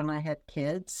 like when I had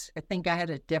kids. I think I had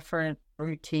a different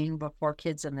routine before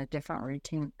kids and a different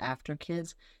routine after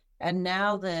kids. And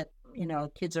now that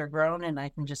kids are grown and I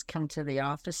can just come to the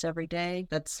office every day,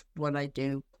 that's what I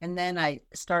do. And then I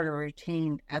start a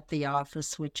routine at the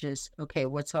office, which is, okay,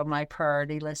 what's on my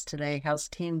priority list today? How's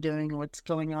team doing? What's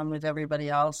going on with everybody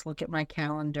else? Look at my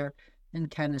calendar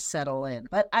and kind of settle in.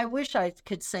 But I wish I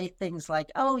could say things like,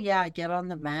 oh yeah, I get on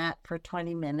the mat for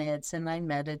 20 minutes and I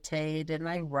meditate and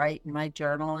I write in my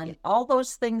journal, and all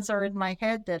those things are in my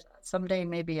head that someday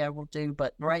maybe I will do.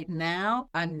 But right now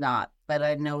I'm not. But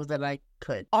I know that I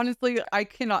could. Honestly, I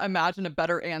cannot imagine a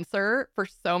better answer for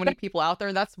so many people out there.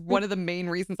 And that's one of the main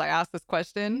reasons I asked this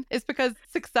question, is because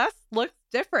success looks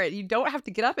different. You don't have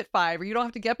to get up at 5 or you don't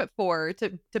have to get up at 4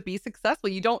 to be successful.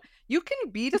 You can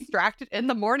be distracted in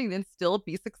the morning and still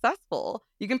be successful.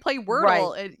 You can play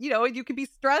Wordle and, and you can be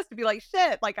stressed and be like,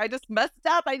 shit, like I just messed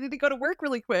up. I need to go to work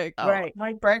really quick. Right.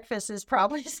 My breakfast is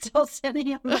probably still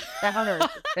sitting on the counter.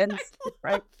 And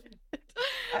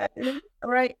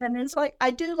right. And it's like,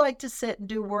 I do like to sit and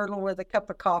do Wordle with a cup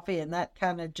of coffee and that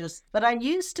kind of but I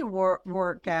used to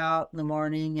work out in the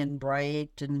morning and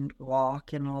write and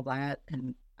walk and all that.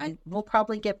 And I will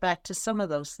probably get back to some of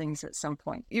those things at some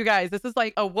point. You guys, this is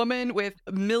like a woman with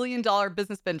 $1 million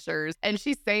business ventures, and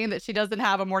she's saying that she doesn't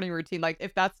have a morning routine. Like,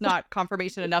 if that's not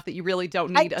confirmation enough that you really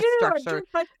don't need a structure. I drink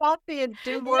my coffee and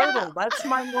do Wordle. Yeah. That's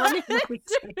my morning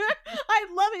routine. I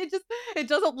love it. It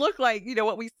doesn't look like,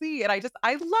 what we see. And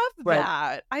I love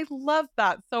that. I love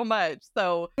that so much.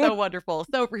 So wonderful.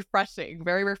 So refreshing,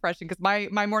 very refreshing. Because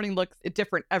my morning looks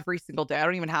different every single day.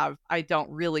 I don't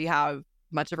really have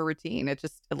much of a routine. It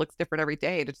looks different every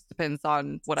day. It just depends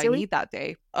on what I need that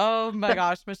day. Oh my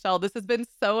gosh, Michelle, this has been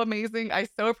so amazing. I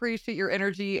so appreciate your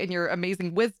energy and your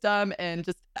amazing wisdom and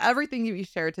just everything you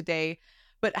shared today.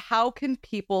 But how can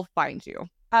people find you?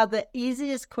 The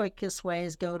easiest, quickest way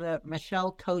is go to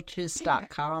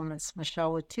michellecoaches.com. It's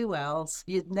Michelle with 2 L's.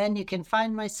 Then you can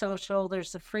find my social.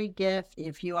 There's a free gift.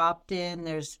 If you opt in,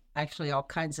 there's actually all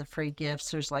kinds of free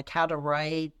gifts. There's like how to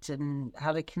write and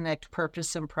how to connect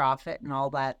purpose and profit and all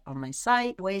that on my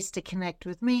site. Ways to connect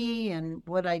with me and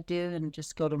what I do, and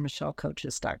just go to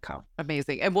michellecoaches.com.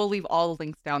 Amazing. And we'll leave all the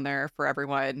links down there for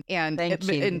everyone. And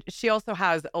Thank you. And she also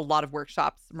has a lot of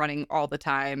workshops running all the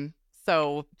time.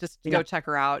 So just go check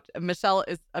her out. Michelle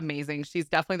is amazing. She's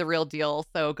definitely the real deal.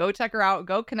 So go check her out.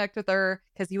 Go connect with her,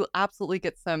 because you will absolutely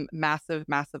get some massive,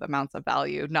 massive amounts of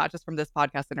value, not just from this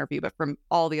podcast interview, but from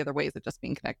all the other ways of just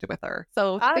being connected with her.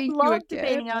 So thank you again. I loved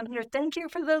being on here. Thank you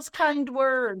for those kind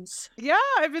words. Yeah,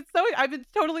 I've been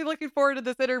totally looking forward to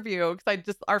this interview,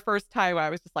 because our first time I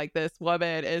was just like, this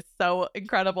woman is so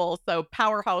incredible, so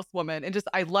powerhouse woman, and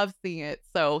I love seeing it.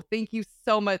 So thank you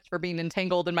so much for being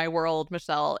entangled in my world,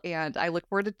 Michelle. And I look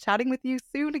forward to chatting with you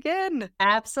soon again.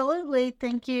 Absolutely.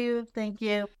 Thank you. Thank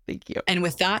you. And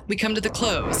with that, we come to the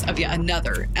close of yet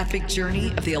another epic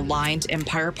journey of the Aligned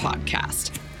Empire podcast.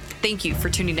 Thank you for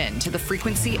tuning in to the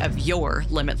frequency of your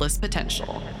limitless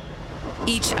potential.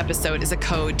 Each episode is a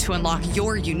code to unlock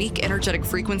your unique energetic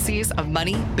frequencies of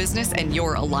money, business, and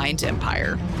your aligned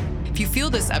empire. If you feel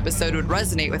this episode would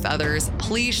resonate with others,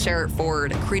 please share it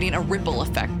forward, creating a ripple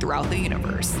effect throughout the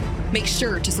universe. Make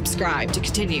sure to subscribe to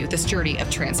continue this journey of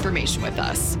transformation with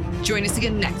us. Join us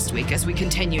again next week as we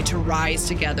continue to rise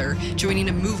together, joining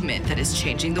a movement that is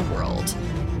changing the world.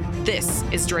 This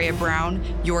is Drea Brown,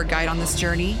 your guide on this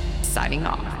journey, signing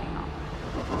off.